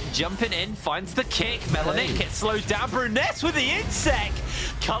side, jumping in, finds the kick. Melonik gets slowed down. Bruness with the insect.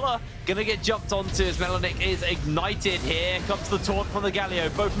 Color gonna get jumped onto as Melonik is ignited. Here comes the taunt from the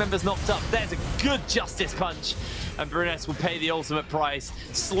Galio. Both members knocked up. There's a good justice punch. And Bruness will pay the ultimate price.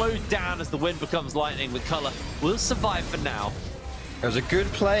 Slowed down as the wind becomes lightning, but Color will survive for now. It was a good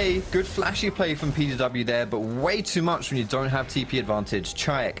play, good flashy play from PDW there, but way too much when you don't have TP advantage.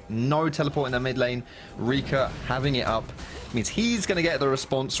 Czajek, no teleport in the mid lane. Rika having it up means he's going to get the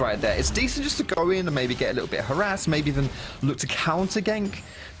response right there. It's decent just to go in and maybe get a little bit harassed, maybe even look to counter gank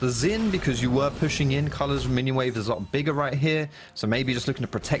the Jhin because you were pushing in. Color's minion wave is a lot bigger right here, so maybe just looking to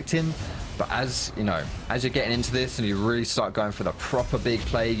protect him. But as you know, as you're getting into this and you really start going for the proper big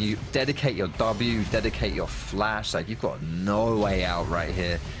play, you dedicate your W, dedicate your flash, like you've got no way out right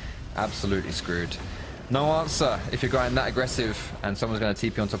here. Absolutely screwed. No answer if you're going that aggressive and someone's going to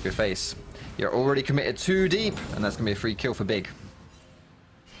TP on top of your face. You're already committed too deep, and that's going to be a free kill for Big.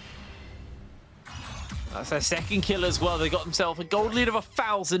 That's their second kill as well. They got themselves a gold lead of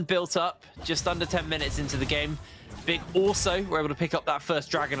 1,000 built up just under 10 minutes into the game. Big also were able to pick up that first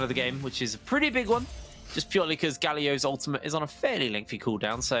dragon of the game, which is a pretty big one, just purely because Galio's ultimate is on a fairly lengthy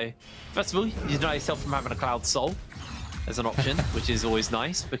cooldown. So, first of all, you deny yourself from having a Cloud Soul as an option, which is always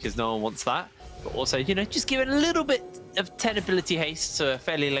nice because no one wants that. But also, you know, just give it a little bit of 10 ability haste to a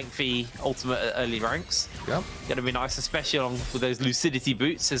fairly lengthy ultimate at early ranks. Yep. Gonna be nice, especially along with those lucidity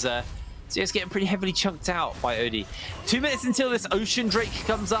boots as Seaz getting pretty heavily chunked out by OD. 2 minutes until this Ocean Drake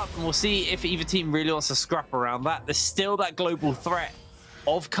comes up, and we'll see if either team really wants to scrap around that. There's still that global threat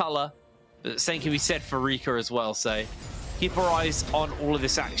of Color, but the same can be said for Rika as well. So keep our eyes on all of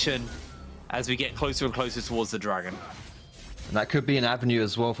this action as we get closer and closer towards the dragon. And that could be an avenue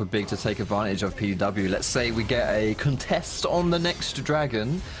as well for Big to take advantage of PDW. Let's say we get a contest on the next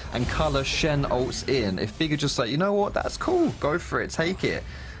dragon and Color Shen ults in. If Big are just like, you know what, that's cool, go for it, take it.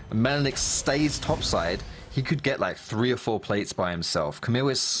 And Melonik stays topside, he could get like 3 or 4 plates by himself. Camille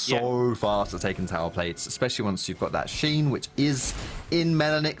is so fast at taking tower plates, especially once you've got that Sheen, which is in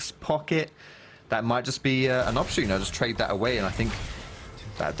Melonik's pocket. That might just be an option, you know, just trade that away. And I think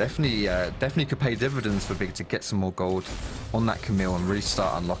that definitely could pay dividends for Big to get some more gold on that Camille and really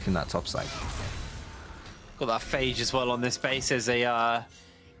start unlocking that top side. Got that Phage as well on this base. There's a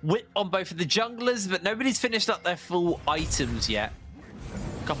whip on both of the junglers, but nobody's finished up their full items yet.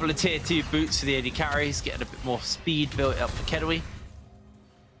 A couple of tier 2 boots for the AD carries, getting a bit more speed built up for Keduii.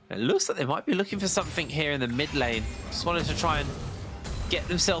 It looks like they might be looking for something here in the mid lane. Just wanted to try and get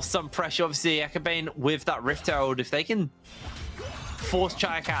themselves some pressure. Obviously, Akabane with that Rift Herald, if they can force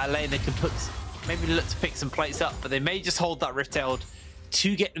Czajek out of lane, they can maybe look to pick some plates up, but they may just hold that Rift Herald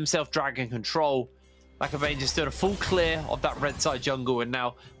to get themselves dragon control. Akabane just doing a full clear of that red side jungle and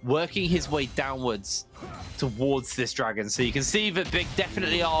now working his way downwards towards this dragon. So you can see that Big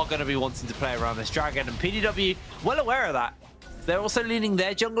definitely are going to be wanting to play around this dragon, and PDW well aware of that. They're also leaning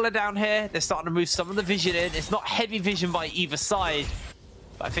their jungler down here. They're starting to move some of the vision in. It's not heavy vision by either side,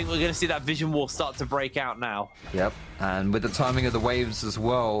 but I think we're going to see that vision wall start to break out now. Yep, and with the timing of the waves as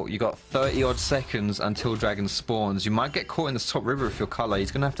well, you got 30 odd seconds until dragon spawns. You might get caught in this top river if you're Color.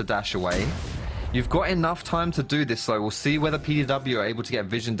 He's going to have to dash away. You've got enough time to do this, so we'll see whether PDW are able to get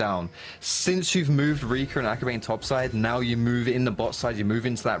vision down. Since you've moved Rika and Akabane topside, now you move in the bot side, you move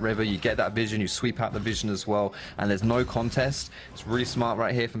into that river, you get that vision, you sweep out the vision as well, and there's no contest. It's really smart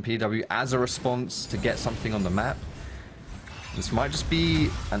right here from PDW as a response to get something on the map. This might just be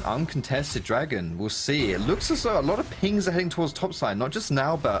an uncontested dragon. We'll see. It looks as though a lot of pings are heading towards topside, not just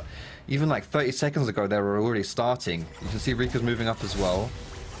now, but even like 30 seconds ago, they were already starting. You can see Rika's moving up as well.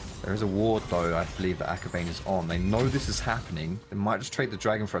 There is a ward, though, I believe, that Akabane is on. They know this is happening. They might just trade the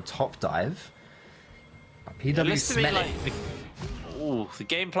dragon for a top dive. PW smell it. Ooh, Ooh, the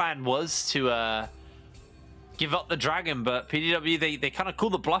game plan was to give up the dragon, but PDW, they kind of call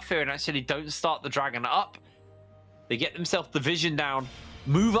the bluff here and actually don't start the dragon up. They get themselves the vision down,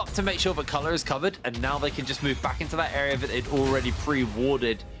 move up to make sure that color is covered, and now they can just move back into that area that they'd already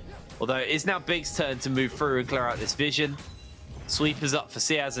pre-warded. Although it is now Big's turn to move through and clear out this vision. Sweep is up for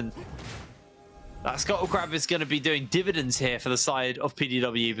seaz, and that scuttle crab is going to be doing dividends here for the side of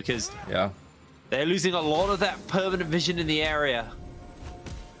PDW because they're losing a lot of that permanent vision in the area.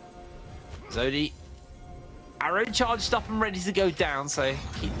 Zodi, arrow charged up and ready to go down, so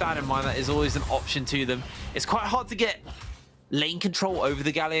keep that in mind. That is always an option to them. It's quite hard to get lane control over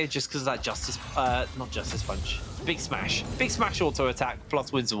the Galio just because of that justice, not justice punch, big smash auto attack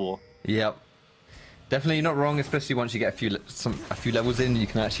plus wins the war. Yep. Definitely not wrong, especially once you get a few levels in, you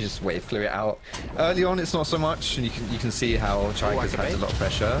can actually just wave clear it out. Early on, it's not so much, and you can see how Czajek has had a lot of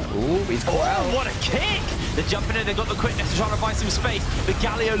pressure. Ooh, he's caught out. What a kick! They're jumping in, they've got the quickness to try to buy some space. The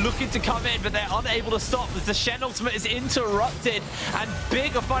Galio looking to come in, but they're unable to stop. The Shen ultimate is interrupted, and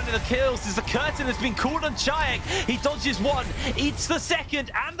Big are finding the kills as the curtain has been called on Czajek. He dodges one, eats the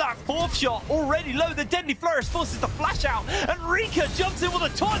second, and that fourth shot already low. The deadly flourish forces the flash out, and Rika jumps in with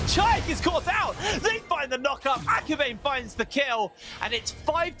a taunt. Czajek is caught out. They find the knock-up, Akabane finds the kill, and it's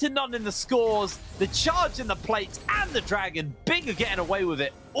 5-0 in the scores. The charge in the plates and the dragon. Big are getting away with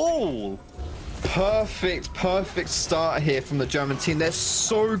it all. Perfect start here from the German team. They're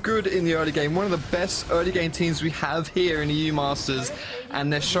so good in the early game. One of the best early game teams we have here in the EU Masters,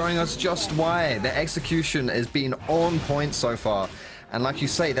 and they're showing us just why. Their execution has been on point so far. And like you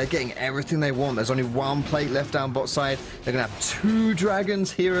say, they're getting everything they want. There's only one plate left down bot side. They're going to have 2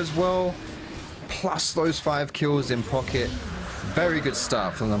 dragons here as well, plus those 5 kills in pocket. Very good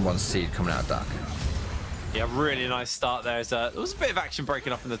start from the #1 seed coming out of Dark. Yeah, really nice start there. There was a bit of action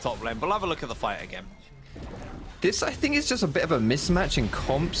breaking up in the top lane, but we'll have a look at the fight again. This, I think, is just a bit of a mismatch in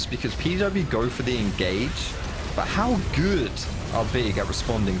comps because PDW go for the engage, but how good are Big at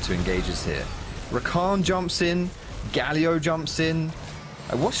responding to engages here? Rakan jumps in, Galio jumps in.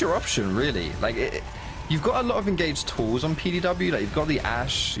 What's your option, really? Like, you've got a lot of engaged tools on PDW. Like, you've got the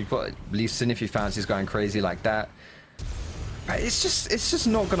Ashe, you've got Lee Sin if you fancy going crazy like that. But it's just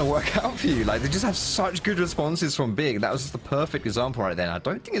not going to work out for you. Like, they just have such good responses from Big. That was just the perfect example right there. And I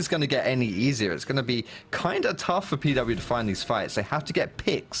don't think it's going to get any easier. It's going to be kind of tough for PDW to find these fights. They have to get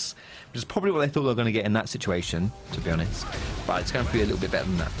picks, which is probably what they thought they were going to get in that situation, to be honest. But it's going to be a little bit better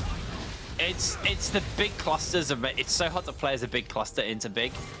than that. It's the big clusters. It's so hard to play as a big cluster into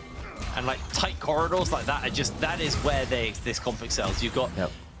Big. And like tight corridors like that are just, that is where this comp excels. You've got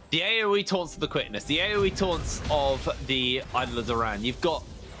the AoE taunts of the quickness, the AoE taunts of the Idol Duran. You've got,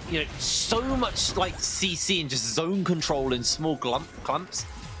 you know, so much like CC and just zone control in small clumps.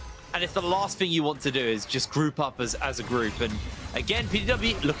 And if the last thing you want to do is just group up as a group. And again,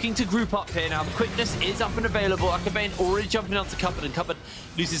 PDW looking to group up here now. The quickness is up and available. Akabane already jumping onto Cupboard, and Cupboard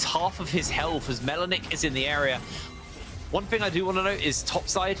loses half of his health as Melonik is in the area. One thing I do want to note is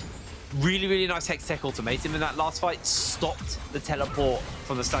topside. Really nice Hextech ultimatum in that last fight. Stopped the teleport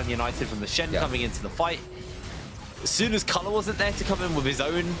from the Stan United from the Shen coming into the fight. As soon as Color wasn't there to come in with his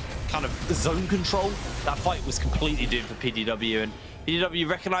own kind of zone control, that fight was completely doomed for PDW. And PDW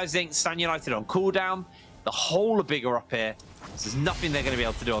recognizing Stan United on cooldown, the whole of Big are up here. So there's nothing they're going to be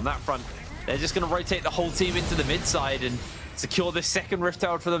able to do on that front. They're just going to rotate the whole team into the mid side and secure this second Rift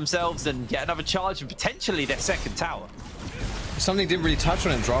Tower for themselves and get another charge and potentially their second tower. Something didn't really touch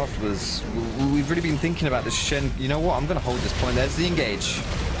on in draft was we've really been thinking about this Shen. You know what? I'm going to hold this point. There's the engage.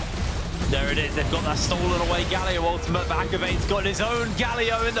 There it is. They've got that stolen away Galio ultimate, but Akabane's got his own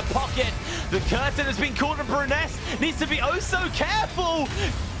Galio in the pocket. The curtain has been called, and Bruness needs to be oh so careful.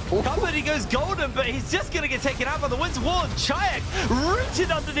 He goes golden, but he's just going to get taken out by the Winds of War. Czajek rooted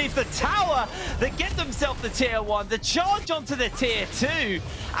underneath the tower. They get themselves the tier 1, the charge onto the tier 2.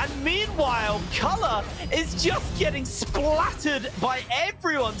 And meanwhile, Color is just getting splattered by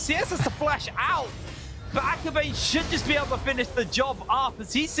everyone. seaz has to flash out. But Akabane should just be able to finish the job up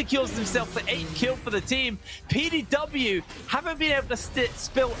as he secures himself the 8th kill for the team. PDW haven't been able to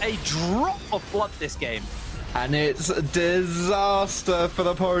spill a drop of blood this game. And it's a disaster for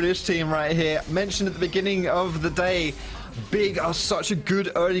the Polish team right here. Mentioned at the beginning of the day, Big are such a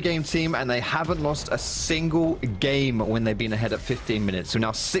good early game team, and they haven't lost a single game when they've been ahead at 15 minutes. So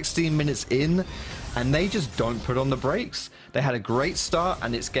now 16 minutes in, and they just don't put on the brakes. They had a great start,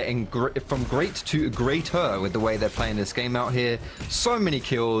 and it's getting from great to greater with the way they're playing this game out here. So many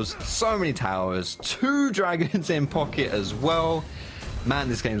kills, so many towers, 2 dragons in pocket as well. Man,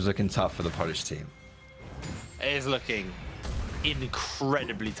 this game's looking tough for the Polish team. It is looking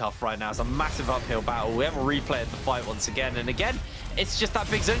incredibly tough right now. It's a massive uphill battle. We have a replay of the fight once again, and again, it's just that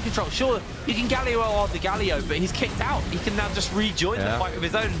big zone control. Sure, you can Galio on the Galio, but he's kicked out. He can now just rejoin the fight with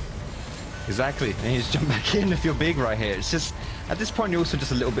his own. Exactly, and you just jump back in if you're big right here. It's just, at this point, you're also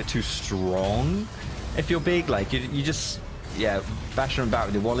just a little bit too strong. If you're big, like, you just, yeah, bashing about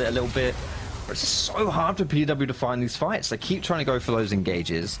with your wallet a little bit. But it's just so hard for PDW to find these fights. They keep trying to go for those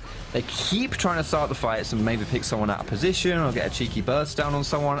engages. They keep trying to start the fights and maybe pick someone out of position or get a cheeky burst down on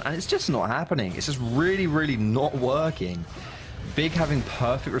someone, and it's just not happening. It's just really, really not working. Big having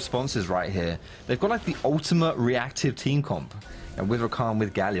perfect responses right here. They've got like the ultimate reactive team comp, and with Rakan,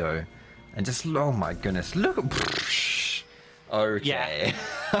 with Galio, and just, oh my goodness, look at... Okay.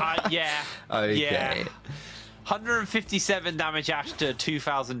 Yeah. Yeah. Okay. Yeah. 157 damage Ashe to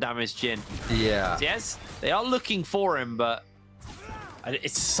 2,000 damage Jhin. Yeah. Yes, they are looking for him, but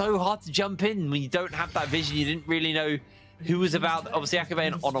it's so hard to jump in when you don't have that vision. You didn't really know who was about. Obviously,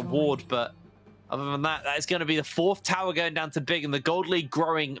 Akabane on a ward, but other than that, that is going to be the 4th tower going down to Big, and the Gold League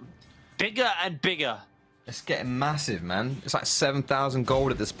growing bigger and bigger. It's getting massive, man. It's like 7,000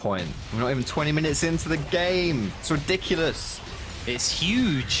 gold at this point. We're not even 20 minutes into the game. It's ridiculous. It's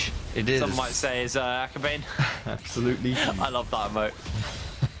huge. It is. Some might say is Akabane. Absolutely. I love that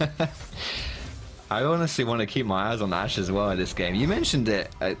emote. I honestly want to keep my eyes on Ashe as well in this game. You mentioned it,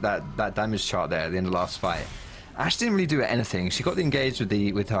 that damage chart there at the end of the last fight. Ashe didn't really do anything. She got engaged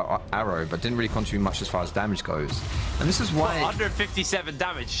with her arrow, but didn't really contribute much as far as damage goes. And this is why... Well, 157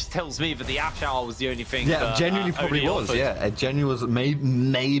 damage tells me that the Ashe hour was the only thing. Yeah, that, genuinely probably was. Offered. Yeah, it genuinely was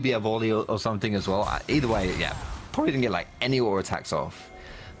maybe a volley or something as well. Either way, yeah, probably didn't get like any auto attacks off.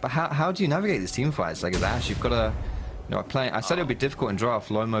 But how do you navigate these team fights? Like as Ashe, you've got to, you know, playing. I said it would be difficult in draft,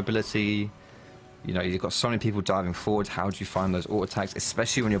 low mobility. You know, you've got so many people diving forward. How do you find those auto attacks,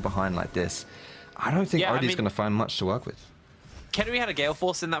 especially when you're behind like this? I don't think Odie's going to find much to work with. Keduii had a Gale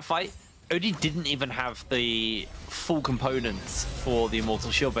Force in that fight. Odie didn't even have the full components for the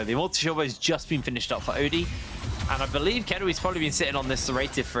Immortal Shieldbow. The Immortal Shieldbow has just been finished up for Odie, and I believe Keduii's probably been sitting on this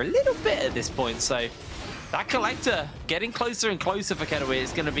Serrative for a little bit at this point. So that Collector getting closer and closer for Keduii.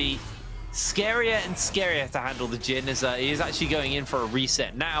 It's going to be scarier and scarier to handle the Jhin, as he is actually going in for a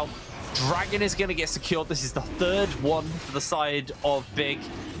reset now. Dragon is going to get secured. This is the 3rd one for the side of Big.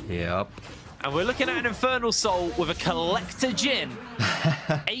 Yep. And we're looking at an Infernal Soul with a Collector Jhin.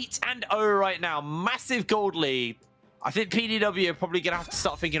 8-0 right now. Massive gold lead. I think PDW are probably going to have to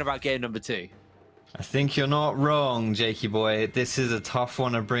start thinking about game number 2. I think you're not wrong, Jakey boy. This is a tough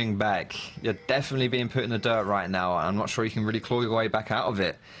one to bring back. You're definitely being put in the dirt right now. I'm not sure you can really claw your way back out of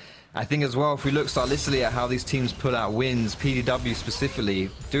it. I think as well, if we look stylistically at how these teams put out wins, PDW specifically,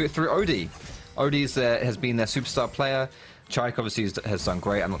 do it through Odie. Odie has been their superstar player. Czajek obviously has done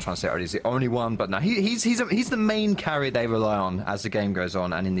great. I'm not trying to say Odie's the only one, but no, he's the main carry they rely on as the game goes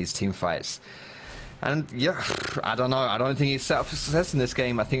on and in these team fights. And yeah, I don't know. I don't think he's set up for success in this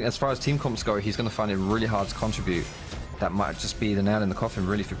game. I think as far as team comps go, he's going to find it really hard to contribute. That might just be the nail in the coffin,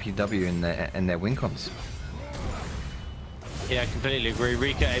 really, for PDW in their win cons. Yeah, I completely agree.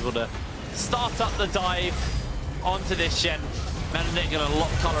 Rika able to start up the dive onto this Shen. Melonik going to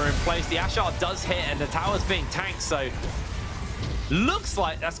lock color in place. The Ashe does hit, and the tower's being tanked, so looks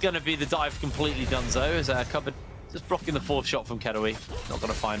like that's going to be the dive completely donezo, as Cupboard just blocking the 4th shot from Keduii. Not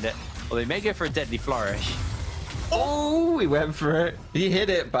going to find it. Well, they may go for a Deadly Flourish. Oh, he went for it. He hit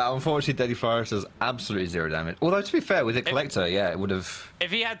it, but unfortunately, Deadly Flourish does absolutely 0 damage. Although, to be fair, with a Collector, yeah, it would have...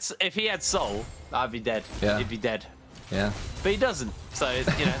 If he had Soul, I'd be dead. Yeah. He'd be dead. Yeah. But he doesn't. So,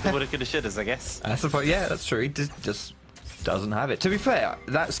 you know, the woulda, coulda, shouldas, I guess. I suppose, yeah, that's true. He just doesn't have it. To be fair,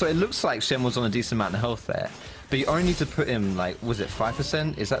 so it looks like Shen was on a decent amount of health there. But you only need to put him, like, was it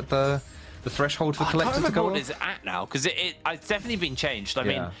 5%? Is that the threshold for Collector to go what off? it's at now, because it's definitely been changed. I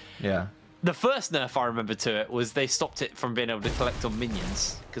mean, yeah. The first nerf I remember to it was they stopped it from being able to collect on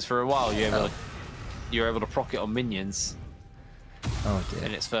minions, because for a while you were able to proc it on minions. Oh dear.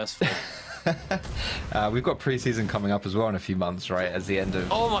 In its first form. We've got pre-season coming up as well in a few months, right? As the end of...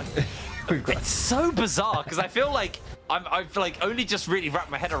 Oh my... It's so bizarre, because I feel like I've like only just really wrapped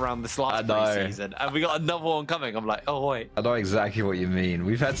my head around this last pre-season, and we got another one coming. I'm like, oh wait. I know exactly what you mean.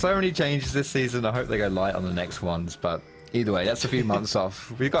 We've had so many changes this season. I hope they go light on the next ones, but either way, that's a few months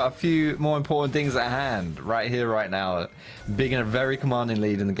off. We've got a few more important things at hand right here, right now. Big and a very commanding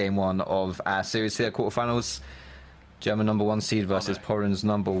lead in the game 1 of our series here, quarterfinals. German #1 seed versus Poland's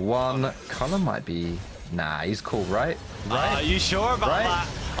 #1. Color might be... Nah, he's cool, right? Are you sure about that?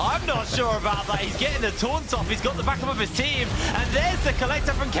 I'm not sure about that. He's getting the taunt off. He's got the backup of his team. And there's the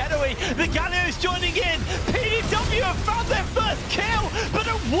Collector from Keduii. The Galio is joining in. PDW have found their first kill. But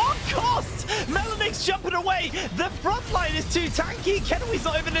at what cost? Melonik's jumping away. The front line is too tanky. Keduii's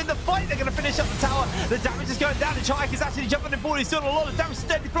not even in the fight. They're going to finish up the tower. The damage is going down, and Czajek is actually jumping in board. He's doing a lot of damage.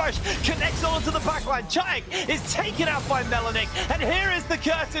 Steady flash connects onto the backline. Czajek is taken out by Melonik, and here is the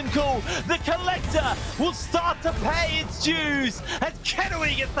curtain call. The collector will start to pay its dues as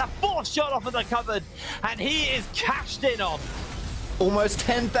Keduii gets the 4th shot off of the cupboard, and he is cashed in on. Almost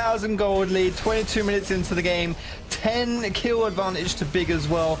 10,000 gold lead, 22 minutes into the game, 10 kill advantage to Big as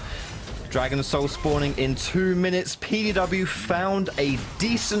well. Dragon Soul spawning in 2 minutes. PDW found a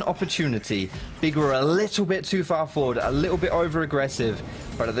decent opportunity. Big were a little bit too far forward, a little bit over aggressive,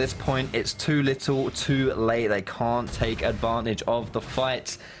 but at this point it's too little, too late. They can't take advantage of the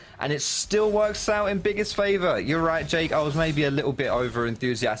fight. And it still works out in Biggest favor. You're right, Jake. I was maybe a little bit over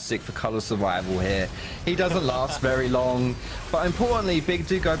enthusiastic for color survival here. He doesn't last very long. But importantly, Big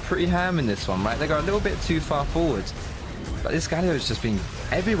do go pretty ham in this one, right? They go a little bit too far forward. But this Galio has just been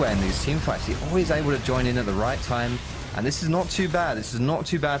everywhere in these team fights. He's always able to join in at the right time. And this is not too bad. This is not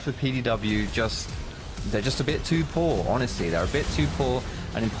too bad for PDW. They're just a bit too poor, honestly. They're a bit too poor.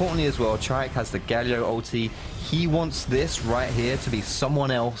 And importantly as well, Czajek has the Galio ulti. He wants this right here to be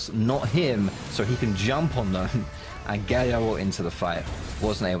someone else, not him, so he can jump on them. And Galio will into the fight.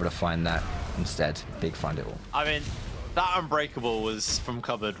 Wasn't able to find that. Instead, Big find it all. I mean, that unbreakable was from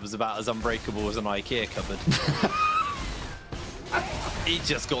cupboard was about as unbreakable as an IKEA cupboard. He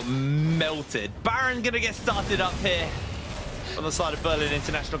just got melted. Baron gonna get started up here on the side of Berlin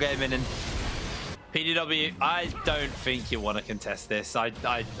International Gaming, and PDW, I don't think you want to contest this. I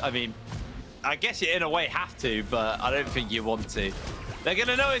mean, I guess you in a way have to, but I don't think you want to. They're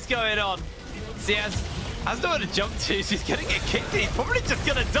gonna know what's going on. seaz has nowhere to jump to, so he's gonna get kicked. He's probably just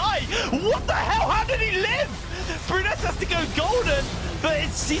gonna die. What the hell? How did he live? Bruness has to go golden, but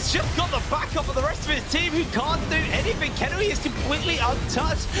he's just got the backup of the rest of his team who can't do anything. Keduii is completely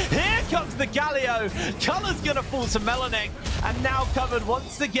untouched. Here comes the Galio. Color's gonna fall to Melonik, and now covered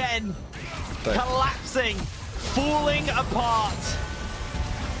once again. Collapsing, falling apart.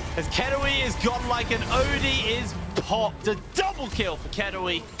 As Keduii is gone like an Odie is popped. A double kill for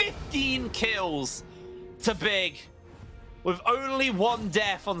Keduii. 15 kills to Big. With only 1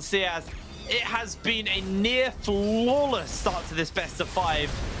 death on seaz. It has been a near flawless start to this best of 5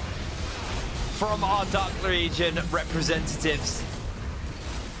 from our Dark region representatives.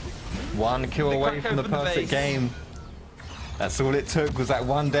 1 kill away from the perfect game. That's all it took, was that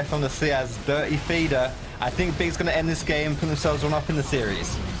 1 death on the seaz. Dirty feeder. I think Big's going to end this game, put themselves one up in the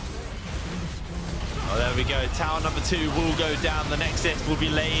series. Oh, there we go. Tower number 2 will go down. The next hit will be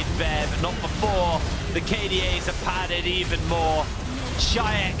laid bare, but not before the KDAs are padded even more.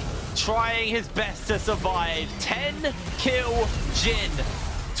 Czajek trying his best to survive. 10 kill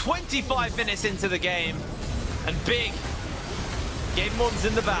Jhin. 25 minutes into the game. And Big, game 1's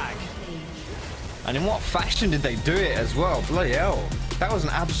in the bag. And in what fashion did they do it as well? Bloody hell. That was an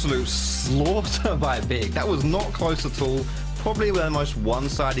absolute slaughter by Big. That was not close at all. Probably the most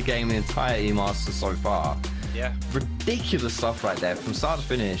one-sided game in the entire E-Masters so far. Yeah. Ridiculous stuff right there. From start to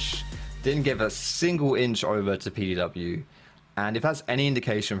finish, didn't give a single inch over to PDW. And if that's any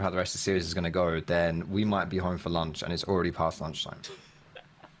indication of how the rest of the series is going to go, then we might be home for lunch, and it's already past lunchtime.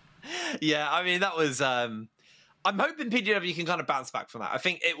 Yeah, I mean, that was... I'm hoping PDW can kind of bounce back from that. I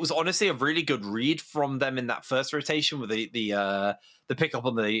think it was honestly a really good read from them in that first rotation with the pickup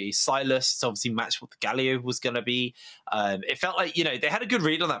on the Sylas to obviously match what the Galio was going to be. It felt like, you know, they had a good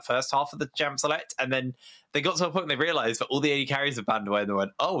read on that first half of the Jam Select, and then they got to a point where they realized that all the AD carries are banned away, and they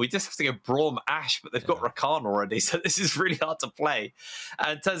went, oh, we just have to go Braum Ashe, but they've got Rakan already, so this is really hard to play.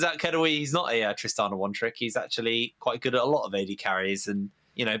 And it turns out Keduii, he's not a Tristana one-trick. He's actually quite good at a lot of AD carries, and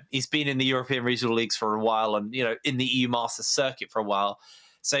you know, he's been in the European regional leagues for a while, and you know, in the EU Masters circuit for a while.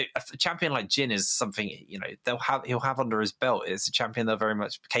 So a champion like Jhin is something, you know, he'll have under his belt. It's a champion they're very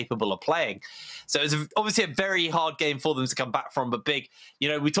much capable of playing. So it's obviously a very hard game for them to come back from. But Big, you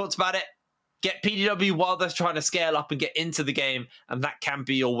know, we talked about it. Get PDW while they're trying to scale up and get into the game, and that can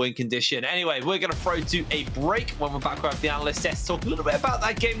be your win condition. Anyway, we're going to throw to a break. When we're back with the analyst test, talk a little bit about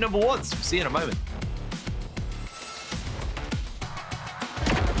that game number 1. So we'll see you in a moment.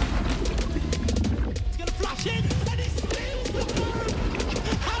 In, and he steals the ball.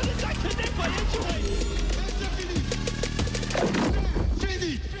 How did that connect by Edgeway?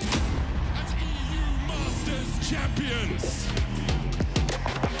 Fini. As EU Masters champions.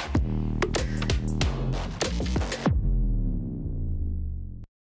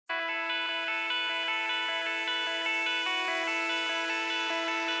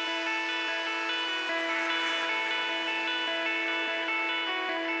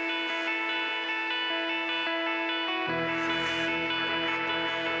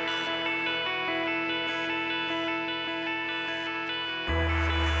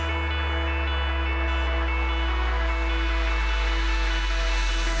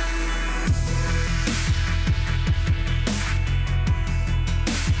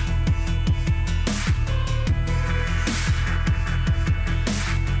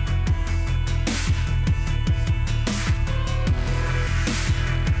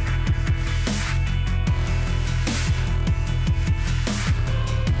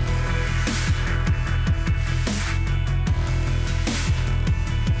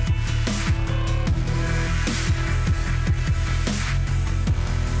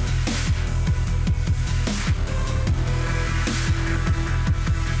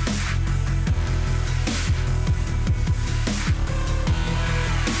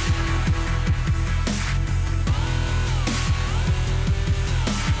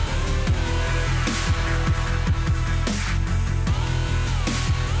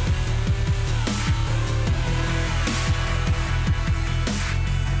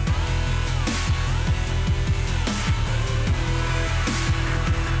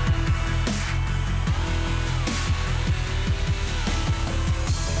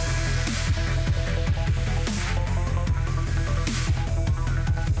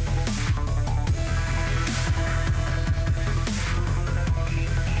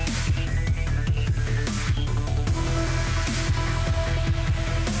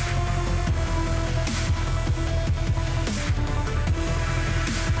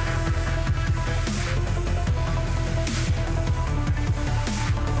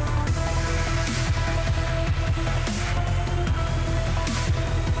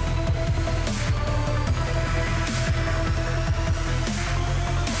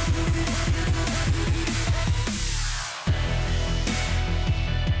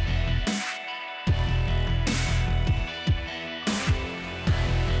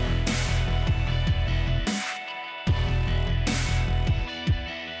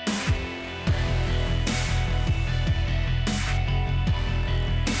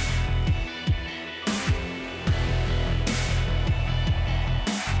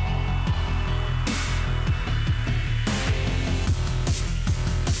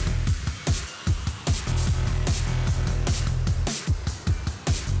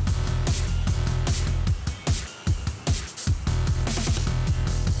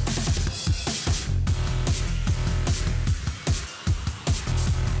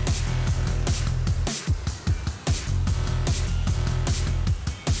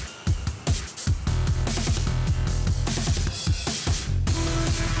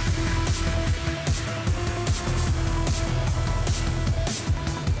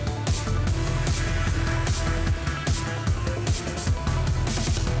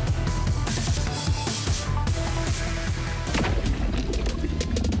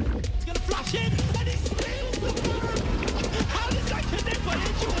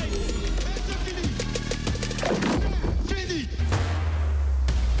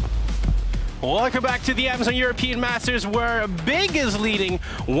 Welcome back to the Amazon European Masters, where Big is leading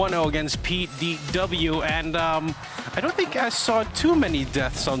 1-0 against PDW, and I don't think I saw too many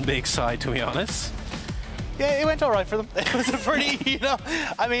deaths on Big's side, to be honest. Yeah, it went all right for them. It was a pretty,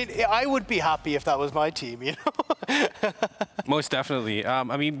 I mean, I would be happy if that was my team, Most definitely.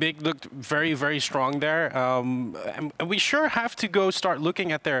 I mean, Big looked very, very strong there. And we sure have to start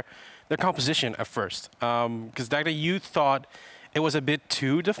looking at their composition at first. Because Dagda, you thought it was a bit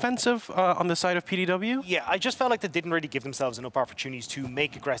too defensive on the side of PDW? Yeah, I just felt like they didn't really give themselves enough opportunities to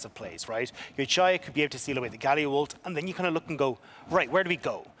make aggressive plays, right? Your Czajek could be able to steal away the Galio ult, and then you kind of look and go, right, where do we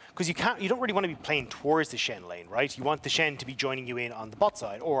go? Because you don't really want to be playing towards the Shen lane, right? You want the Shen to be joining you in on the bot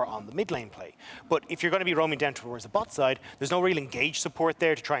side or on the mid lane play. But if you're going to be roaming down towards the bot side, there's no real engaged support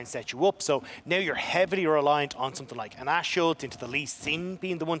there to try and set you up. So now you're heavily reliant on something like an Ashe ult into the Lee Sin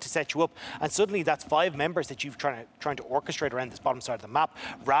being the one to set you up. And suddenly that's 5 members that you've trying to orchestrate around this bottom side of the map,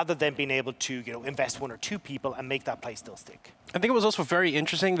 rather than being able to invest 1 or 2 people and make that play still stick. I think it was also very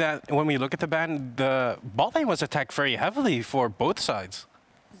interesting that when we look at the ban, the bot lane was attacked very heavily for both sides.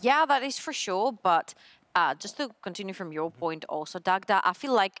 Yeah, that is for sure, but just to continue from your point also, Dagda, I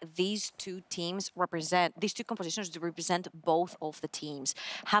feel like these two compositions represent both of the teams.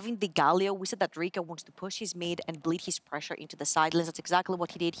 Having the Galio, we said that Rika wants to push his mid and bleed his pressure into the side lanes. That's exactly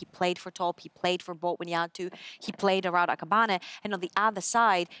what he did. He played for top, he played for bot when he had to, he played around Akabane, and on the other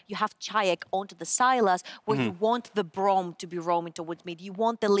side, you have Czajek onto the Sylas, where you want the Braum to be roaming towards mid, you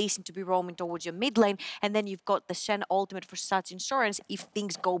want the Lee Sin to be roaming towards your mid lane, and then you've got the Shen ultimate for such insurance if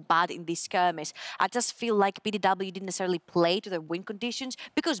things go bad in this skirmish. I just feel like PDW didn't necessarily play to their win conditions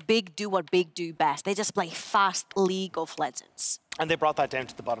because Big do what Big do best. They just play fast League of Legends. And they brought that down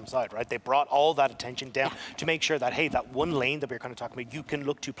to the bottom side, right? They brought all that attention down to make sure that, hey, that one lane that we were kind of talking about, you can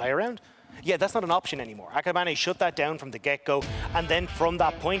look to play around. Yeah, that's not an option anymore. Akabane shut that down from the get-go, and then from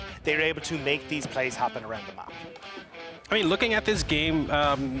that point, they were able to make these plays happen around the map. I mean, looking at this game,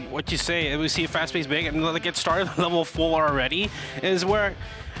 what you say, we see a fast-paced Big, and like it started at level 4 already, is where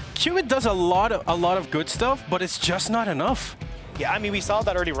kubYD does a lot of good stuff, but it's just not enough. Yeah, I mean, we saw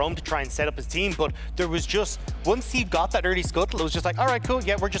that early roam to try and set up his team, but there was just, once he got that early scuttle, it was just like, all right, cool,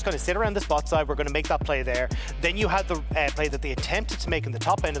 yeah, we're just going to sit around this bot side, we're going to make that play there. Then you had the play that they attempted to make in the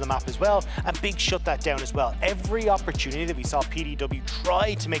top end of the map as well, and Big shut that down as well. Every opportunity that we saw PDW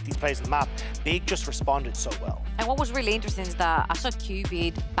try to make these plays on the map, Big just responded so well. And what was really interesting is that I saw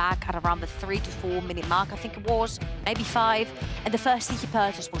kubYD back at around the 3 to 4 minute mark, I think it was, maybe 5, and the first thing he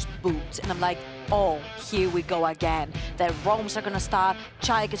purchased was boots, and I'm like, oh, here we go again. The roams are going to start.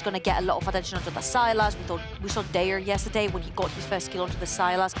 Czajek is going to get a lot of attention onto the Sylas. We saw Dare yesterday when he got his first kill onto the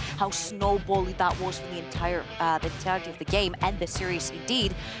Sylas, how snowbally that was for the entirety of the game and the series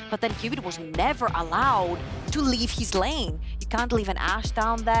indeed. But then kubYD was never allowed to leave his lane. You can't leave an Ashe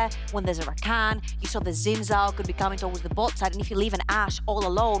down there when there's a Rakan. You saw the Zhao could be coming towards the bot side, and if you leave an Ashe all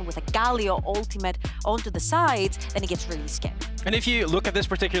alone with a Galio ultimate onto the sides, then it gets really scary. And if you look at this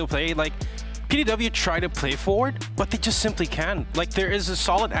particular play, like, PDW try to play forward, but they just simply can't. Like, there is a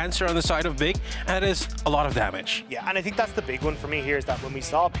solid answer on the side of Big, and it is a lot of damage. Yeah, and I think that's the big one for me here, is that when we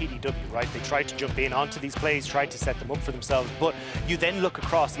saw PDW, right, they tried to jump in onto these plays, tried to set them up for themselves, but you then look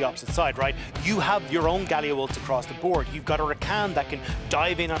across the opposite side, right? You have your own Galio ults across the board. You've got a Rakan that can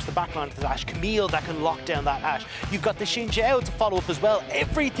dive in onto the backline of the Ashe, Camille that can lock down that Ashe. You've got the Zhao to follow up as well.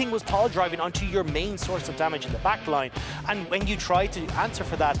 Everything was tall driving onto your main source of damage in the backline, and when you try to answer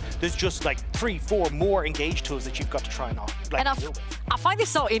for that, there's just like 3, 4 more engage tools that you've got to try and I find this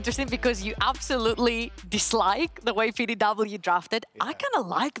so interesting because you absolutely dislike the way PDW drafted. Yeah. I kind of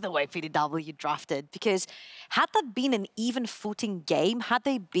like the way PDW drafted, because had that been an even footing game, had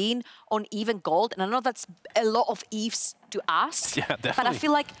they been on even gold, and I know that's a lot of ifs to ask, yeah, definitely. But I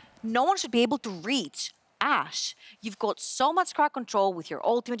feel like no one should be able to reach Ashe. You've got so much crowd control with your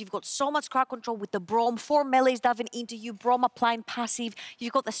ultimate, you've got so much crowd control with the Braum, 4 melees diving into you, Braum applying passive,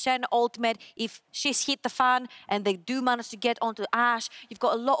 you've got the Shen ultimate, if she's hit the fan and they do manage to get onto Ashe, you've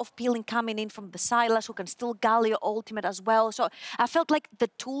got a lot of peeling coming in from the Sylas who can still Galio ultimate as well. So I felt like the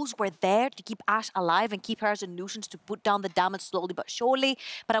tools were there to keep Ashe alive and keep her as a nuisance to put down the damage slowly but surely,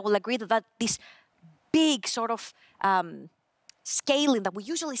 but I will agree that this big sort of scaling that we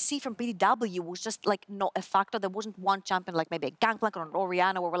usually see from PDW was just like not a factor. There wasn't one champion like maybe a Gangplank or an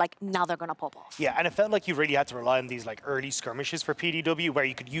Orianna where we're like, now they're gonna pop off. Yeah, and it felt like you really had to rely on these like early skirmishes for PDW where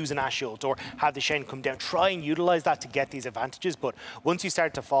you could use an Ashe ult or have the Shen come down, try and utilize that to get these advantages. But once you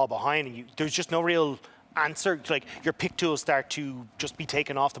start to fall behind, and there's just no real answer, like your pick tools start to just be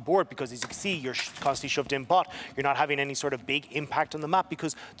taken off the board because, as you can see, you're constantly shoved in bot. You're not having any sort of big impact on the map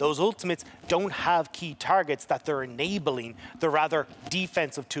because those ultimates don't have key targets that they're enabling. They're rather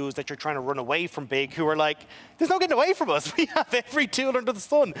defensive tools that you're trying to run away from Big, who are like, there's no getting away from us. We have every tool under the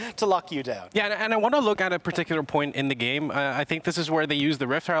sun to lock you down. Yeah, and I want to look at a particular point in the game. I think this is where they use the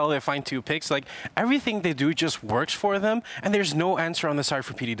Rift, how they find 2 picks. Like, everything they do just works for them, and there's no answer on the side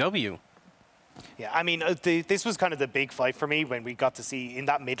for PDW. Yeah, I mean, this was kind of the big fight for me when we got to see in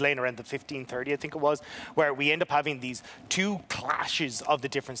that mid lane around the 15:30, I think it was, where we end up having these 2 clashes of the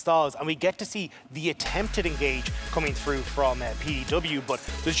different styles, and we get to see the attempted engage coming through from PDW, but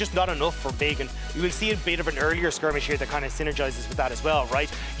there's just not enough for Big, and you will see a bit of an earlier skirmish here that kind of synergizes with that as well,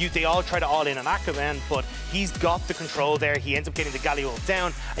 right? They all try to all in on Akabane, but he's got the control there. He ends up getting the Galio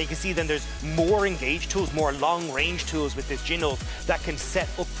down, and you can see then there's more engage tools, more long-range tools with this Jhin ult that can set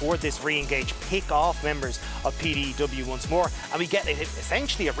up for this re-engage, pick off members of PDW once more, and we get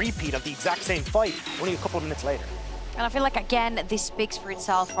essentially a repeat of the exact same fight only a couple of minutes later. And I feel like, again, this speaks for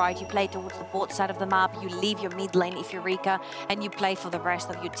itself, right? You play towards the bot side of the map, you leave your mid lane if you're Rika, and you play for the rest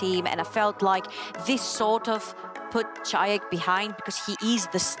of your team. And I felt like this sort of put Czajek behind because he is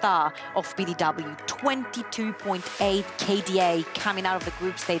the star of PDW. 22.8 KDA coming out of the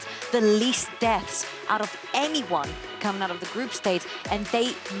group stage, the least deaths out of anyone coming out of the group stage, and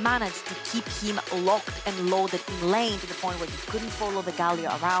they managed to keep him locked and loaded in lane to the point where he couldn't follow the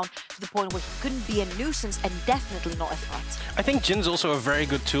Galio around, to the point where he couldn't be a nuisance and definitely not a threat. I think Jin's also a very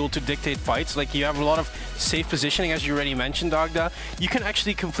good tool to dictate fights. Like, you have a lot of safe positioning, as you already mentioned, Dagda. You can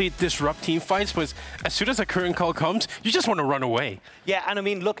actually complete disrupt team fights, but as soon as a current call comes, you just want to run away. Yeah, and I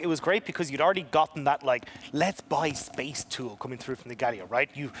mean, look, it was great because you'd already gotten that, like, let's buy space tool coming through from the Galio,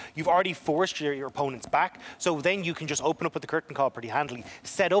 right? You've already forced your opponents back, so then you can just open up with the curtain call pretty handily,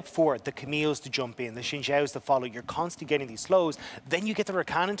 set up for the Camilles to jump in, the Xin Zhaos to follow. You're constantly getting these slows. Then you get the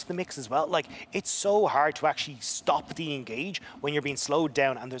Rakan into the mix as well. Like, it's so hard to actually stop the engage when you're being slowed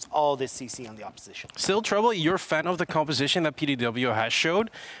down and there's all this CC on the opposition. Still, Trouble, you're a fan of the composition that PDW has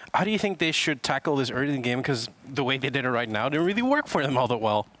showed. How do you think they should tackle this early in the game? Because the way they did it right now didn't really work for them all that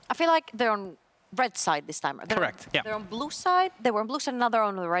well. I feel like they're on red side this time. Correct, yeah. They're on blue side. They were on blue side, and now they're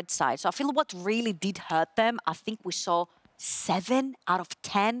on the red side. So I feel what really did hurt them, I think we saw 7 out of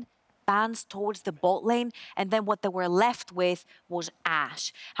 10 bans towards the bot lane, and then what they were left with was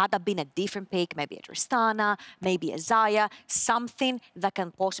Ashe. Had that been a different pick, maybe a Tristana, maybe a Xayah, something that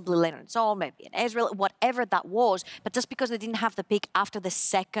can possibly lane on its own, maybe an Ezreal, whatever that was, but just because they didn't have the pick after the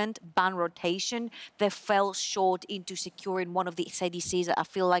second ban rotation, they fell short into securing one of these ADCs that I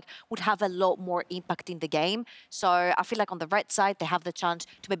feel like would have a lot more impact in the game. So I feel like on the red side, they have the chance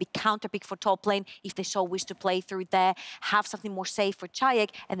to maybe counter pick for top lane if they so wish to play through there, have something more safe for Czajek,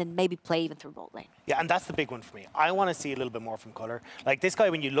 and then maybe play even through bot lane. Yeah, and that's the big one for me. I want to see a little bit more from Color. Like, this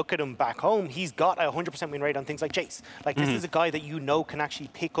guy, when you look at him back home, he's got a 100% win rate on things like Jace. Like, this is a guy that you know can actually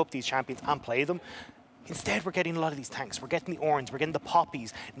pick up these champions and play them. Instead, we're getting a lot of these tanks. We're getting the Orns, we're getting the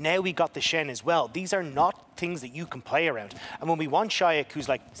Poppies. Now we got the Shen as well. These are not things that you can play around. And when we want Czajek, who's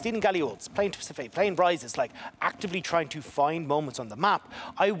like stealing Galio ults, playing Pacific, playing Rises, like actively trying to find moments on the map,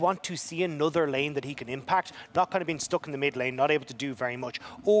 I want to see another lane that he can impact, not kind of being stuck in the mid lane, not able to do very much,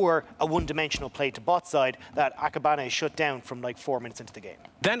 or a one-dimensional play to bot side that Akabane is shut down from like 4 minutes into the game.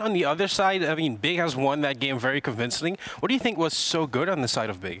 Then on the other side, I mean, Big has won that game very convincingly. What do you think was so good on the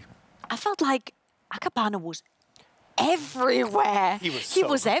side of Big? I felt like Akabane was everywhere. He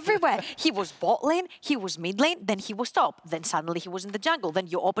was everywhere. He was bot lane, he was mid lane, then he was top. Then suddenly he was in the jungle. Then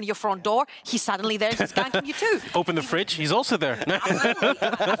you open your front door, he's suddenly there, he's ganking you too. Open the fridge, he's also there. Absolutely.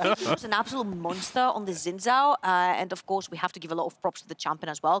 I think he was an absolute monster on the Xin Zhao. And of course, we have to give a lot of props to the champion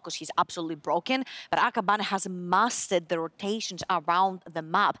as well, because he's absolutely broken. But Akabane has mastered the rotations around the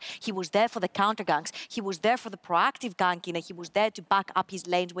map. He was there for the counter ganks. He was there for the proactive ganking. And he was there to back up his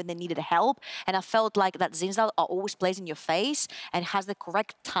lanes when they needed help. And I felt like that Xin Zhao are always plays in your face and has the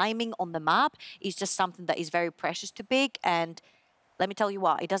correct timing on the map is just something that is very precious to Big. And let me tell you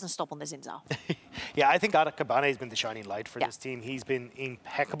what, it doesn't stop on the Xin Zhao. Yeah, I think Akabane has been the shining light for this team. He's been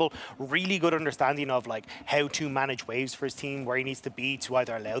impeccable. Really good understanding of like how to manage waves for his team, where he needs to be to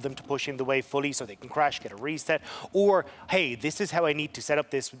either allow them to push in the wave fully so they can crash, get a reset, or hey, this is how I need to set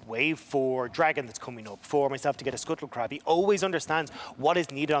up this wave for Dragon that's coming up, for myself to get a Scuttle Crab. He always understands what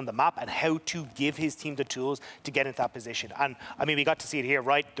is needed on the map and how to give his team the tools to get into that position. And I mean, we got to see it here,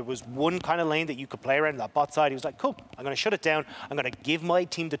 right? There was one kind of lane that you could play around, that bot side. He was like, cool, I'm going to shut it down. I'm going to give my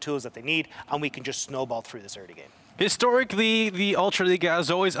team the tools that they need, and we can just snowball through this early game. Historically, the Ultra League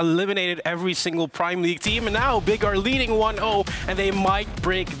has always eliminated every single Prime League team, and now Big are leading 1-0, and they might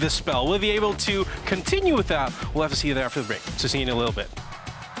break the spell. Will they be able to continue with that? We'll have to see that after the break. So see you in a little bit.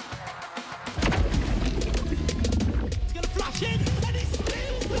 He's gonna flash in, and he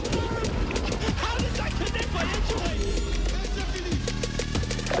steals the bird! How does that connect by Edgeway?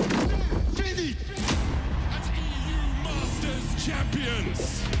 Fini! As EU Masters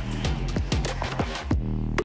champions,